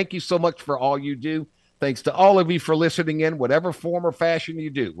Mesh, thank you so much for all you do. Thanks to all of you for listening in, whatever form or fashion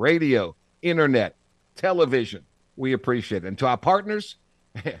you do, radio, internet, television. We appreciate it. And to our partners,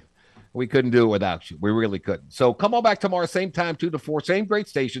 we couldn't do it without you. We really couldn't. So come on back tomorrow, same time, 2 to 4, same great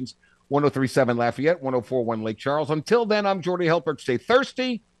stations, 103.7 Lafayette, 104.1 Lake Charles. Until then, I'm Jordy Helper. Stay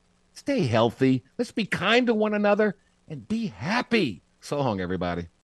thirsty, stay healthy. Let's be kind to one another and be happy. So long, everybody.